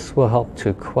this will help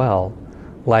to quell,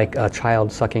 like a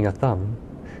child sucking a thumb,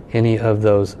 any of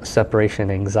those separation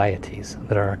anxieties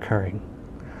that are occurring.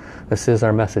 This is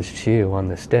our message to you on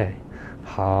this day.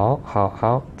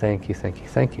 How, thank you, thank you,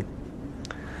 thank you.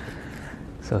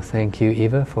 So thank you,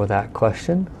 Eva, for that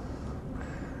question.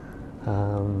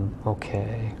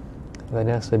 Okay,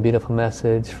 Vanessa, beautiful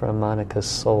message from Monica's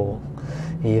soul.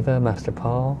 Eva, Master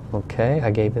Paul, okay, I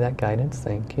gave you that guidance,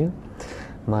 thank you.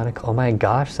 Monica, oh my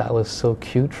gosh, that was so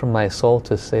cute from my soul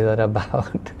to say that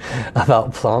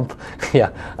about Plump. Yeah,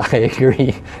 I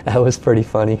agree, that was pretty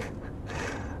funny.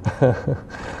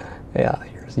 Yeah,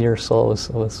 your soul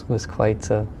was quite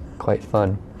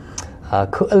fun.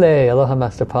 Ku'ale, aloha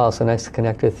Master Paul, so nice to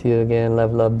connect with you again.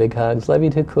 Love, big hugs. Love you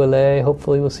too, Ku'ale.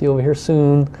 Hopefully we'll see you over here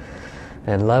soon.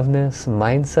 And loveness,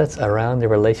 mindsets around the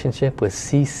relationship with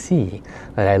CC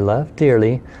that I love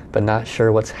dearly, but not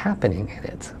sure what's happening in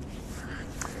it.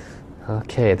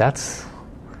 Okay, that's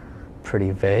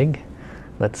pretty vague.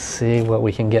 Let's see what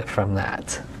we can get from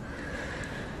that.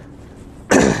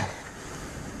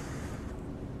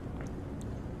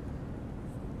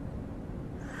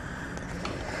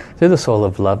 They're the soul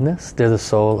of loveness. They're the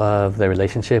soul of the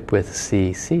relationship with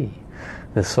CC.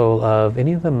 The soul of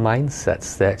any of the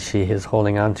mindsets that she is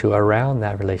holding on to around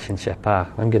that relationship.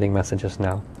 I'm getting messages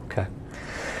now. Okay.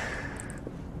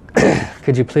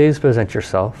 Could you please present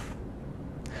yourself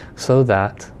so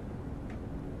that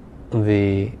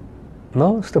the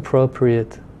most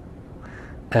appropriate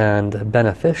and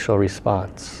beneficial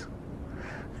response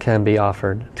can be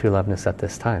offered to loveness at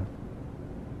this time.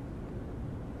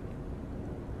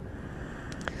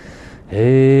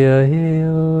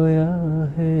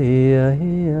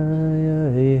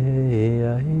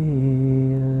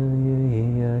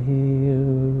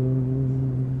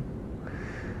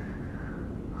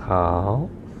 How?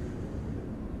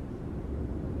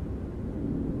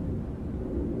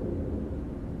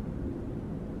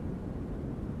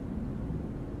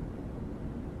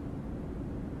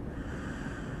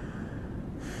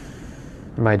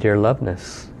 My dear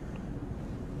loveness,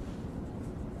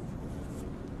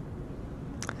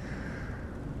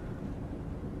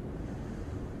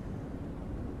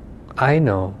 I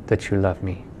know that you love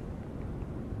me.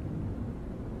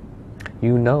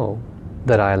 You know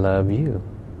that I love you.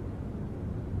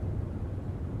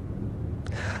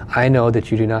 I know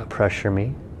that you do not pressure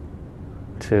me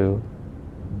to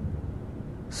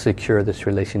secure this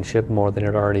relationship more than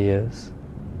it already is.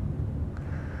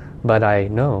 But I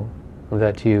know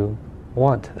that you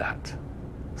want that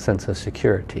sense of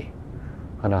security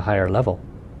on a higher level.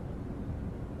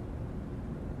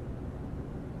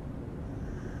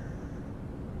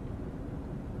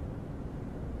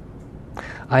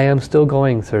 I am still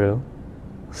going through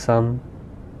some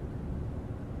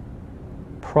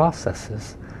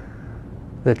processes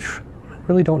that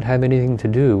really don't have anything to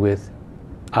do with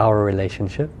our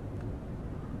relationship,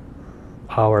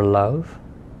 our love,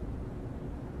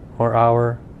 or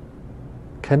our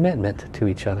commitment to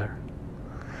each other.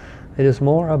 It is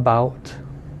more about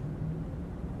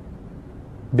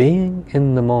being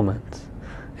in the moment,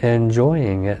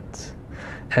 enjoying it,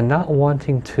 and not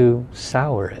wanting to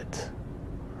sour it.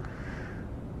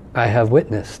 I have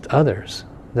witnessed others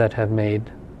that have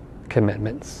made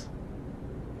commitments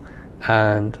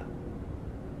and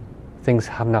things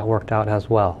have not worked out as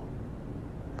well.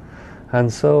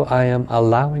 And so I am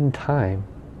allowing time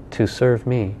to serve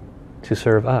me, to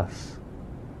serve us.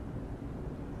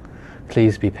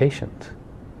 Please be patient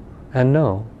and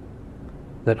know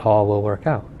that all will work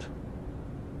out.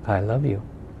 I love you.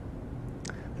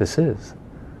 This is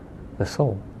the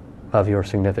soul of your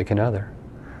significant other.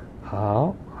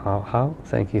 How?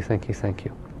 Thank you, thank you, thank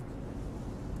you.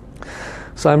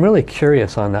 So I'm really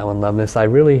curious on that one, loveness.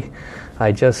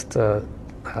 I just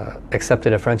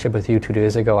accepted a friendship with you 2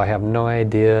 days ago. I have no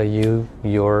idea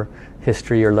your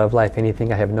history, your love life,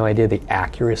 anything. I have no idea the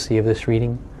accuracy of this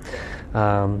reading.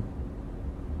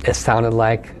 It sounded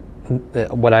like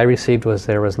what I received was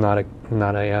there was not a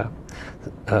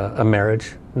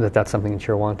marriage, that's something that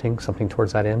you're wanting, something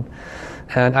towards that end.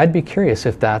 And I'd be curious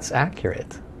if that's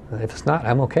accurate. If it's not,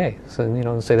 I'm okay.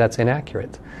 So say that's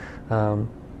inaccurate.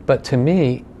 But to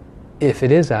me, if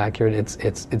it is accurate,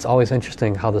 it's always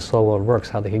interesting how the soul world works,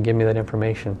 how they can give me that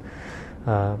information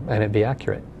and it be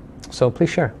accurate. So please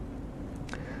share.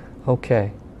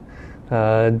 Okay.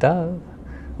 Dove.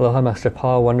 Aloha, Master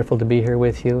Paul. Wonderful to be here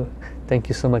with you. Thank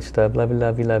you so much, Dove. Love you,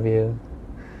 love you, love you.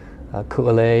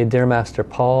 Ku'ale. Dear Master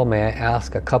Paul, may I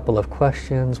ask a couple of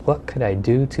questions? What could I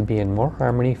do to be in more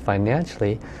harmony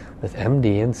financially with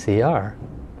MD and CR?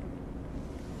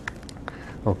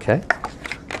 Okay.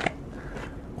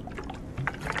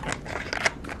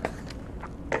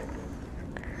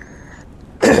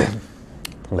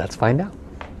 Let's find out.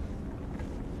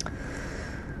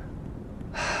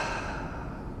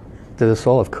 To the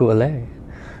soul of Ku'ale,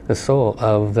 the soul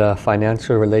of the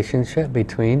financial relationship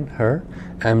between her,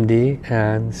 MD,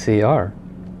 and CR.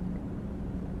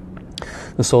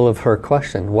 The soul of her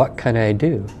question, what can I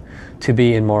do to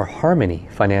be in more harmony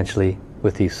financially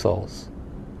with these souls?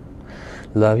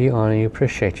 Love you, honor you,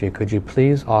 appreciate you. Could you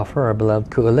please offer our beloved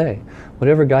Ku'ale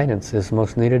whatever guidance is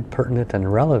most needed, pertinent,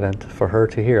 and relevant for her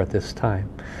to hear at this time?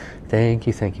 Thank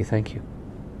you, thank you, thank you.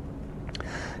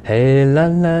 Hey la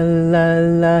la la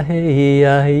la, hey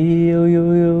ya, hey yo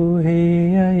yo yo,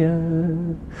 hey ya ya.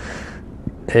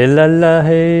 Hey la la,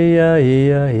 hey ya, hey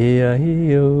ya, hey ya,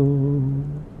 hey yo.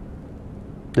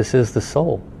 This is the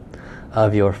soul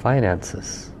of your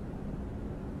finances.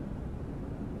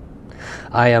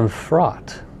 I am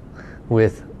fraught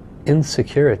with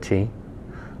insecurity,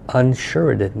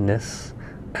 unsuredness,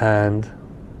 and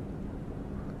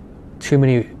too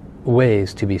many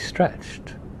ways to be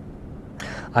stretched.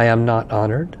 I am not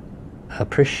honored,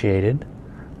 appreciated,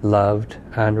 loved,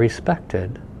 and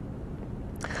respected.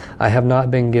 I have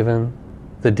not been given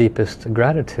the deepest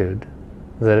gratitude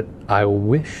that I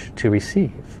wish to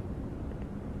receive.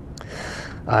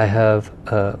 I have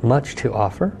much to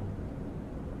offer,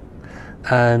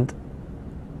 and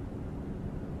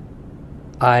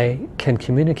I can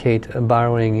communicate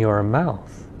borrowing your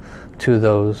mouth to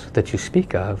those that you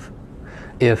speak of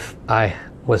if I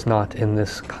was not in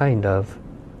this kind of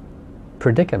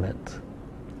predicament.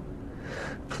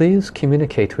 Please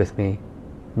communicate with me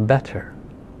better.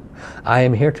 I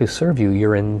am here to serve you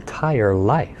your entire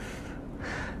life.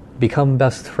 Become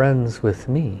best friends with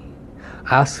me.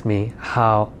 Ask me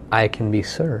how I can be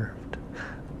served.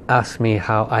 Ask me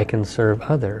how I can serve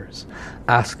others.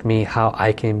 Ask me how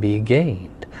I can be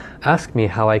gained. Ask me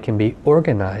how I can be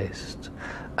organized.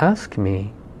 Ask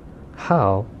me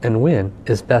how and when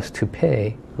is best to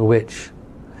pay which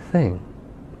thing.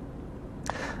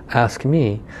 Ask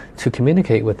me to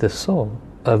communicate with the soul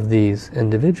of these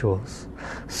individuals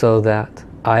so that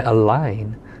I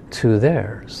align to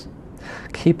theirs.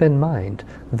 Keep in mind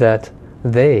that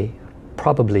they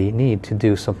probably need to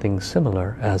do something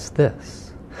similar as this.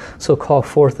 So call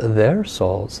forth their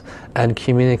souls and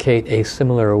communicate a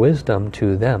similar wisdom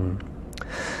to them.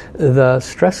 The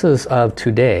stresses of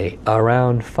today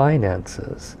around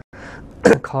finances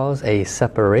cause a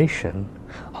separation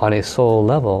on a soul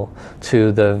level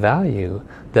to the value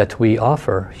that we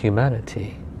offer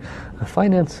humanity.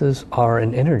 Finances are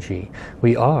an energy.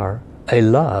 We are a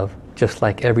love just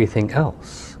like everything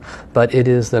else. But it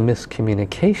is the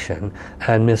miscommunication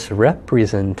and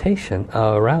misrepresentation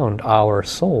around our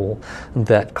soul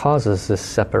that causes this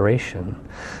separation.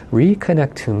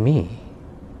 Reconnect to me.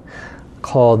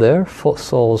 Call their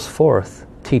souls forth.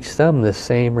 Teach them the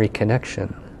same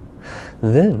reconnection.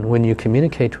 Then when you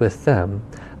communicate with them,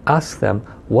 ask them,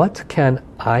 what can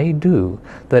I do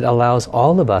that allows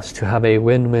all of us to have a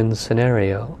win-win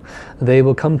scenario? They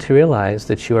will come to realize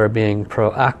that you are being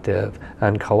proactive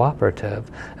and cooperative,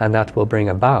 and that will bring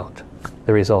about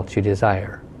the results you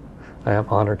desire. I am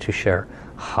honored to share.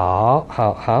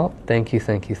 How? Thank you,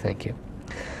 thank you, thank you.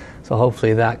 So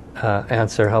hopefully that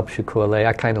answer helps you, Kualei.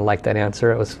 I kind of like that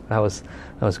answer. That was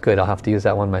good. I'll have to use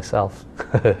that one myself.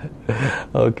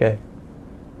 Okay.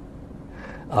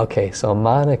 Okay, so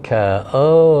Monica,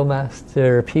 oh,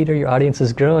 Master Peter, your audience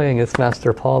is growing. It's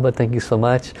Master Paul, but thank you so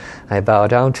much. I bow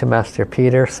down to Master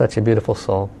Peter, such a beautiful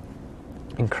soul.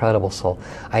 Incredible soul.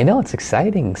 I know, it's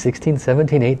exciting. 16,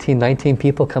 17, 18, 19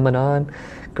 people coming on.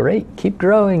 Great, keep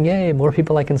growing, yay, more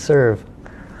people I can serve.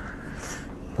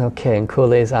 Okay, and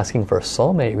Kule is asking for a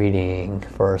soulmate reading,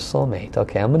 for a soulmate.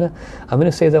 Okay, I'm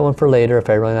gonna save that one for later if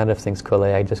I run out of things, Kule.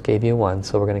 I just gave you one,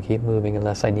 so we're gonna keep moving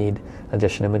unless I need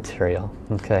additional material.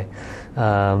 Okay,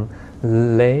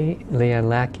 Leanne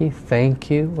Lackey,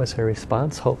 thank you, was her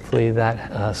response. Hopefully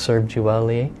that served you well,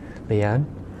 Leanne.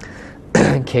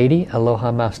 Katie,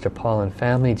 aloha Master Paul and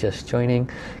family, just joining.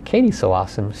 Katie's so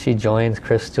awesome. She joins,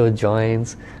 Crystal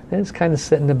joins. They just kind of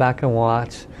sit in the back and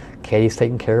watch. Katie's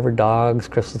taking care of her dogs,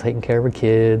 Crystal's taking care of her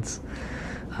kids.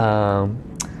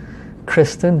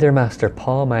 Kristen, dear Master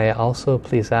Paul, may I also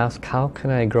please ask, how can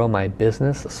I grow my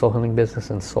business, soul healing business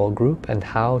and soul group, and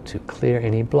how to clear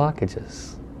any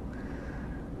blockages?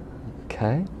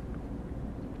 Okay.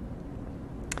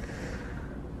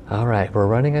 Alright, we're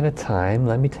running out of time.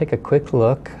 Let me take a quick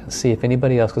look, see if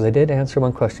anybody else, because I did answer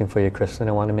one question for you, Kristen.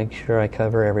 I want to make sure I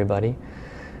cover everybody.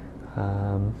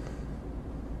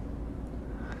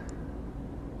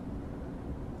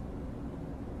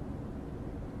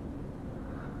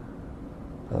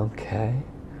 Okay,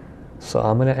 so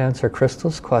I'm going to answer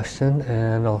Crystal's question,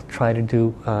 and I'll try to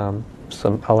do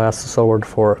I'll ask the soul word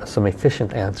for some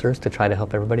efficient answers to try to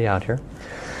help everybody out here.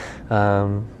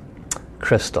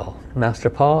 Crystal, Master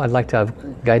Paul, I'd like to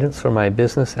have guidance for my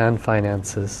business and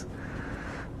finances.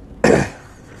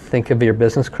 Think of your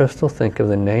business, Crystal. Think of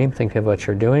the name. Think of what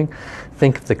you're doing.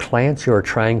 Think of the clients you are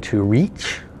trying to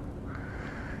reach.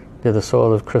 They're the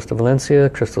soul of Crystal Valencia,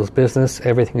 Crystal's business,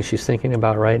 everything she's thinking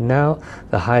about right now.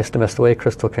 The highest and best way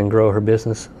Crystal can grow her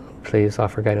business. Please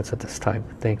offer guidance at this time.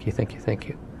 Thank you, thank you, thank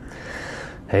you.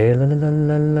 Hey la la la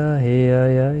la la, hey ya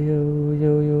ya yo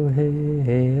yo yo, hey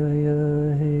hey ya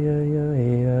ya, hey ya ya,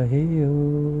 hey ya hey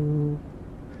yo.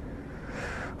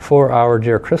 For our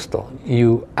dear Crystal,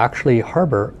 you actually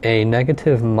harbor a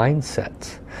negative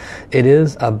mindset. It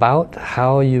is about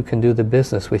how you can do the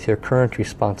business with your current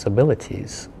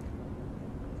responsibilities.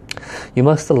 You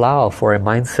must allow for a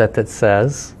mindset that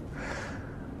says,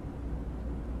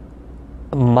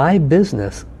 my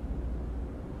business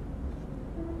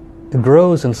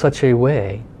grows in such a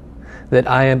way that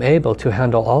I am able to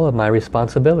handle all of my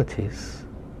responsibilities.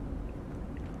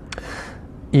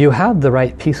 You have the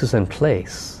right pieces in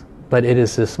place, but it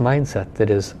is this mindset that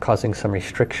is causing some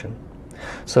restriction.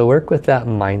 So work with that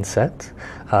mindset,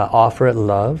 offer it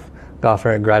love,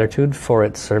 offer it gratitude for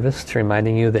its service to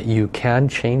reminding you that you can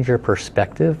change your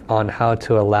perspective on how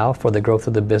to allow for the growth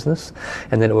of the business,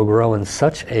 and that it will grow in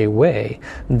such a way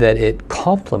that it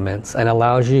complements and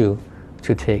allows you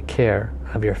to take care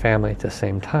of your family at the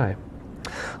same time.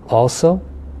 Also,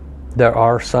 there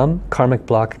are some karmic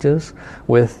blockages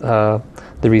with the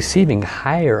receiving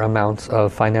higher amounts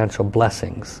of financial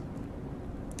blessings.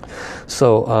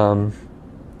 So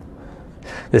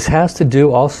this has to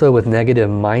do also with negative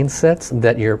mindsets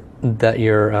that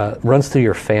runs through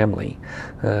your family,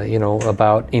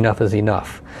 about enough is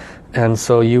enough. And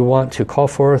so you want to call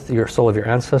forth your soul of your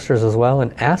ancestors as well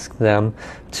and ask them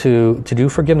to do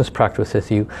forgiveness practice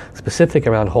with you, specific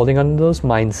around holding on to those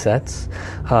mindsets.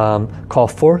 Call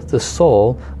forth the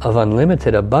soul of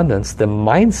unlimited abundance, the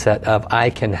mindset of I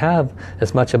can have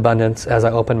as much abundance as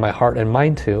I open my heart and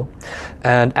mind to,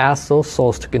 and ask those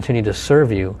souls to continue to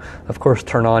serve you. Of course,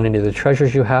 turn on into the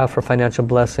treasures you have for financial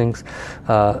blessings,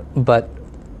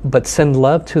 but send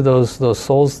love to those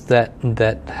souls that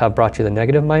have brought you the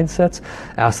negative mindsets.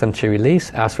 Ask them to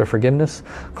release, ask for forgiveness,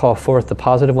 call forth the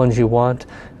positive ones you want,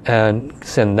 and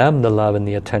send them the love and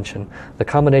the attention. The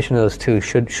combination of those two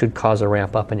should cause a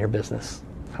ramp up in your business.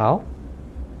 How?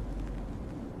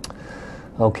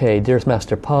 Okay, dearest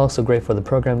Master Paul, so great for the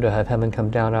program to have heaven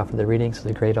come down after the readings. It's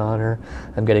a great honor.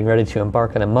 I'm getting ready to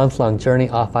embark on a month-long journey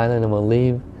off island, and will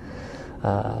leave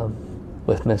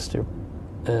with Mr.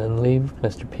 and leave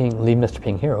Mr.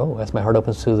 Ping here. Oh, as my heart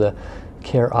opens to the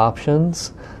care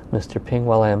options. Mr. Ping,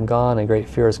 while I am gone, a great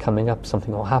fear is coming up.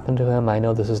 Something will happen to him. I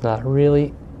know this is not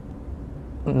really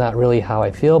how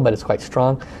I feel, but it's quite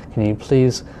strong. Can you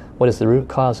please, what is the root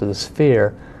cause of this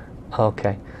fear?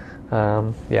 Okay.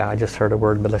 Yeah, I just heard a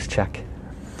word, but let's check.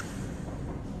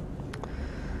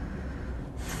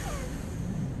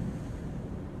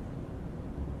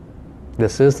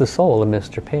 This is the soul of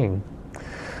Mr. Ping.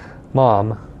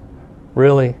 Mom,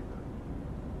 really?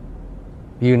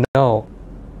 You know,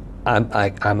 I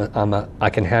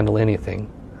can handle anything.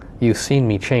 You've seen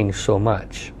me change so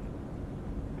much.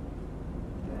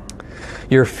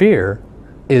 Your fear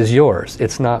is yours.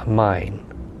 It's not mine.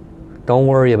 Don't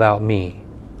worry about me.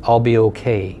 I'll be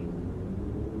okay.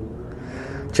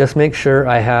 Just make sure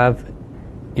I have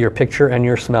your picture and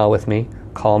your smell with me.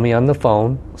 Call me on the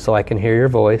phone so I can hear your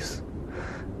voice.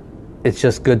 It's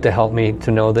just good to help me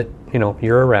to know that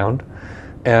you're around,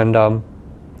 and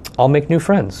I'll make new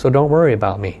friends, so don't worry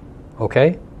about me,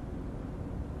 okay?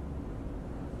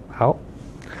 How?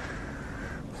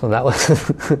 So that was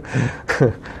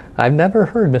I've never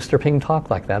heard Mr. Ping talk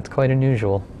like that. It's quite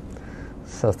unusual.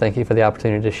 So thank you for the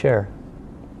opportunity to share.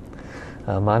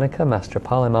 Monica, Master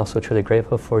Paul, I'm also truly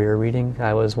grateful for your reading.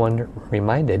 I was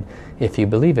reminded, if you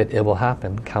believe it, it will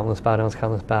happen. Countless bow downs,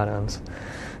 countless bow downs.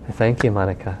 Thank you,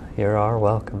 Monica. You are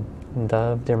welcome. And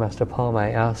dear Master Paul,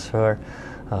 I ask for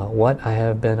what I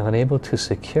have been unable to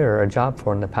secure a job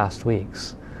for in the past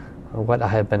weeks. What I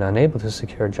have been unable to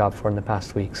secure a job for in the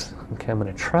past weeks. Okay, I'm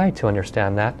going to try to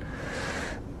understand that.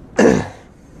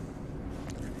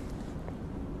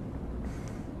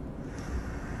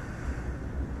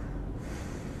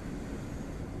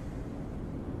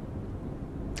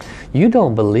 You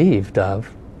don't believe, Dove,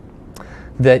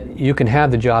 that you can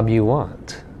have the job you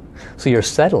want. So you're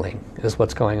settling is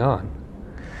what's going on.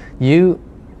 You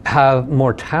have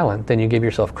more talent than you give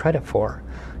yourself credit for.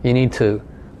 You need to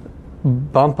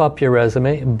bump up your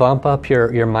resume, bump up your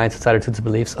mindsets, attitudes,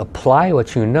 beliefs, apply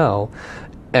what you know,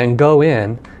 and go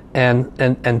in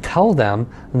and tell them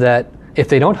that if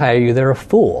they don't hire you, they're a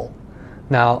fool.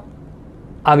 Now,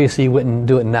 obviously you wouldn't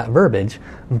do it in that verbiage,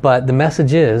 but the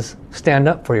message is stand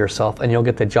up for yourself and you'll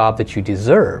get the job that you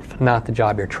deserve, not the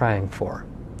job you're trying for.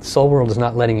 Soul World is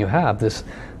not letting you have this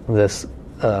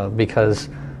because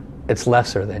it's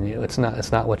lesser than you. It's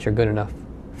not what you're good enough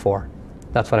for.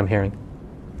 That's what I'm hearing.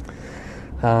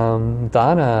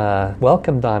 Donna,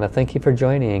 welcome Donna. Thank you for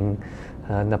joining.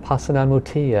 Napasanan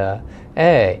Mutia.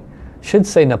 Hey, should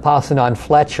say Napasanan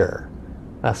Fletcher.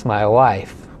 That's my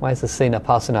wife. Why does it say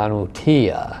Napasanan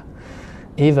Mutia?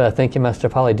 Eva, thank you, Master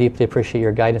Paul. I deeply appreciate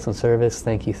your guidance and service.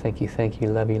 Thank you, thank you, thank you.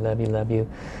 Love you, love you, love you.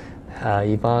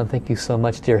 Yvonne, thank you so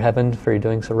much, dear heaven, for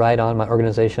doing so right on. My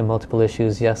organization, multiple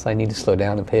issues. Yes, I need to slow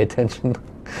down and pay attention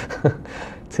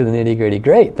to the nitty-gritty.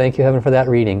 Great, thank you, heaven, for that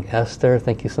reading. Esther,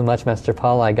 thank you so much, Master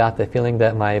Paul. I got the feeling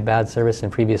that my bad service in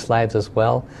previous lives as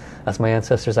well as my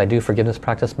ancestors, I do forgiveness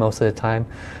practice most of the time.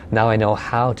 Now I know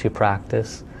how to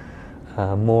practice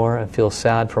more and feel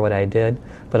sad for what I did,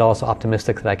 but also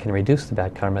optimistic that I can reduce the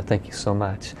bad karma. Thank you so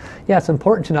much. Yeah, it's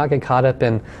important to not get caught up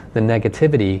in the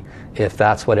negativity if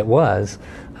that's what it was.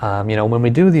 When we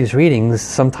do these readings,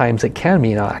 sometimes it can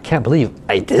mean, I can't believe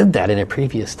I did that in a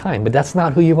previous time, but that's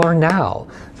not who you are now.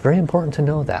 It's very important to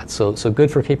know that. So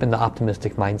good for keeping the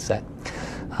optimistic mindset.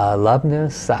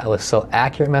 Loveness, that was so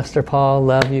accurate, Master Paul.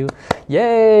 Love you.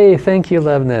 Yay! Thank you,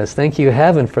 Loveness. Thank you,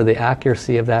 Heaven, for the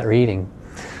accuracy of that reading.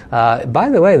 By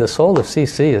the way, the soul of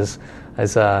CC is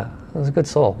a good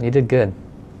soul. You did good.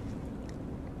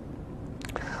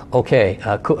 Okay,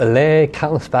 ku'ale,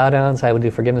 countless bow downs. I will do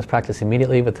forgiveness practice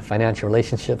immediately with the financial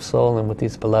relationship soul and with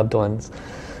these beloved ones.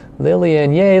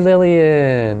 Lillian, yay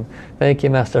Lillian! Thank you,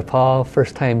 Master Paul.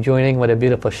 First time joining. What a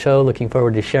beautiful show. Looking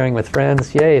forward to sharing with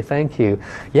friends. Yay, thank you.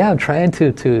 Yeah, I'm trying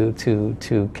to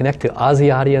connect to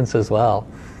Aussie audience as well.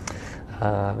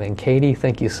 And Katie,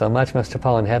 thank you so much, Master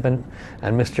Paul in Heaven.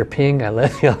 And Mr. Ping, I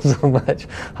love you all so much.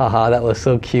 Haha, that was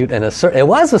so cute. And it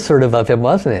was assertive of him,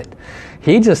 wasn't it?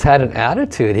 He just had an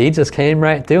attitude. He just came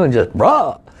right through and just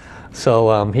rah!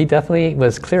 So he definitely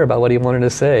was clear about what he wanted to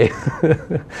say.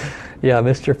 Yeah,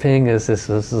 Mr. Ping is this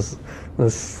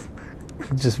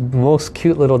just most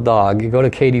cute little dog. You go to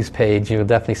Katie's page, you'll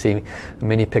definitely see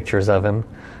many pictures of him.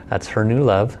 That's her new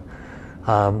love.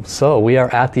 So we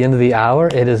are at the end of the hour.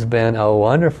 It has been a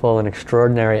wonderful and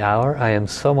extraordinary hour. I am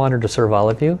so honored to serve all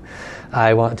of you.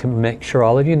 I want to make sure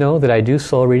all of you know that I do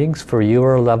soul readings for you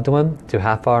or a loved one. Do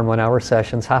half-hour and 1 hour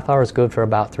sessions. Half hour is good for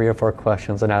about 3 or 4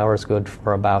 questions. An hour is good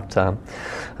for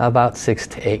about 6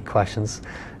 to 8 questions.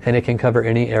 And it can cover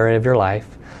any area of your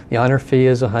life. The honor fee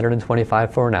is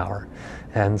 $125 for an hour.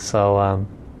 And so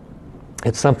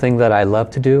it's something that I love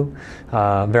to do.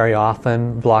 Very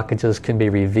often blockages can be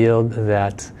revealed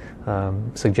that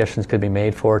suggestions could be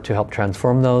made for to help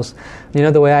transform those.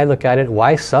 The way I look at it,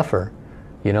 why suffer?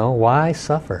 Why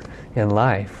suffer in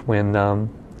life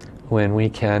when we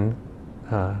can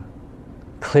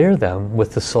clear them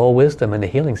with the soul wisdom and the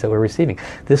healings that we're receiving.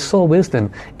 This soul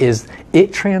wisdom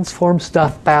it transforms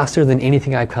stuff faster than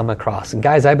anything I've come across. And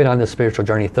guys, I've been on this spiritual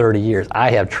journey 30 years.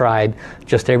 I have tried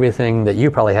just everything that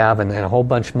you probably have and a whole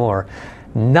bunch more.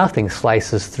 Nothing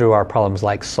slices through our problems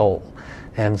like soul.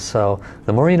 And so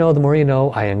the more you know, the more you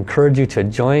know. I encourage you to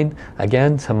join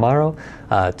again tomorrow,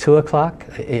 2 o'clock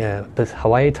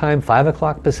Hawaii time, 5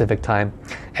 o'clock Pacific time,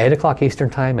 8 o'clock Eastern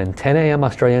time, and 10 a.m.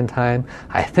 Australian time.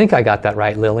 I think I got that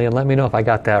right, Lillian. Let me know if I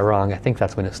got that wrong. I think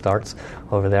that's when it starts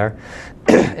over there.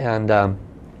 And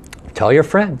tell your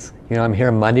friends. I'm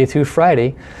here Monday through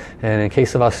Friday. And in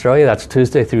case of Australia, that's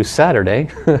Tuesday through Saturday,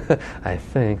 I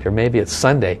think. Or maybe it's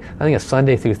Sunday. I think it's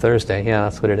Sunday through Thursday. Yeah,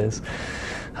 that's what it is.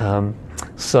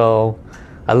 So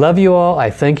I love you all. I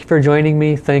thank you for joining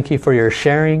me. Thank you for your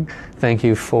sharing. Thank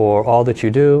you for all that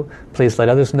you do. Please let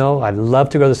others know. I'd love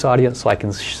to grow this audience so I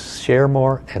can share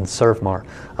more and serve more.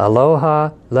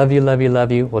 Aloha. Love you, love you,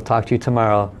 love you. We'll talk to you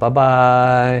tomorrow.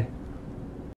 Bye-bye.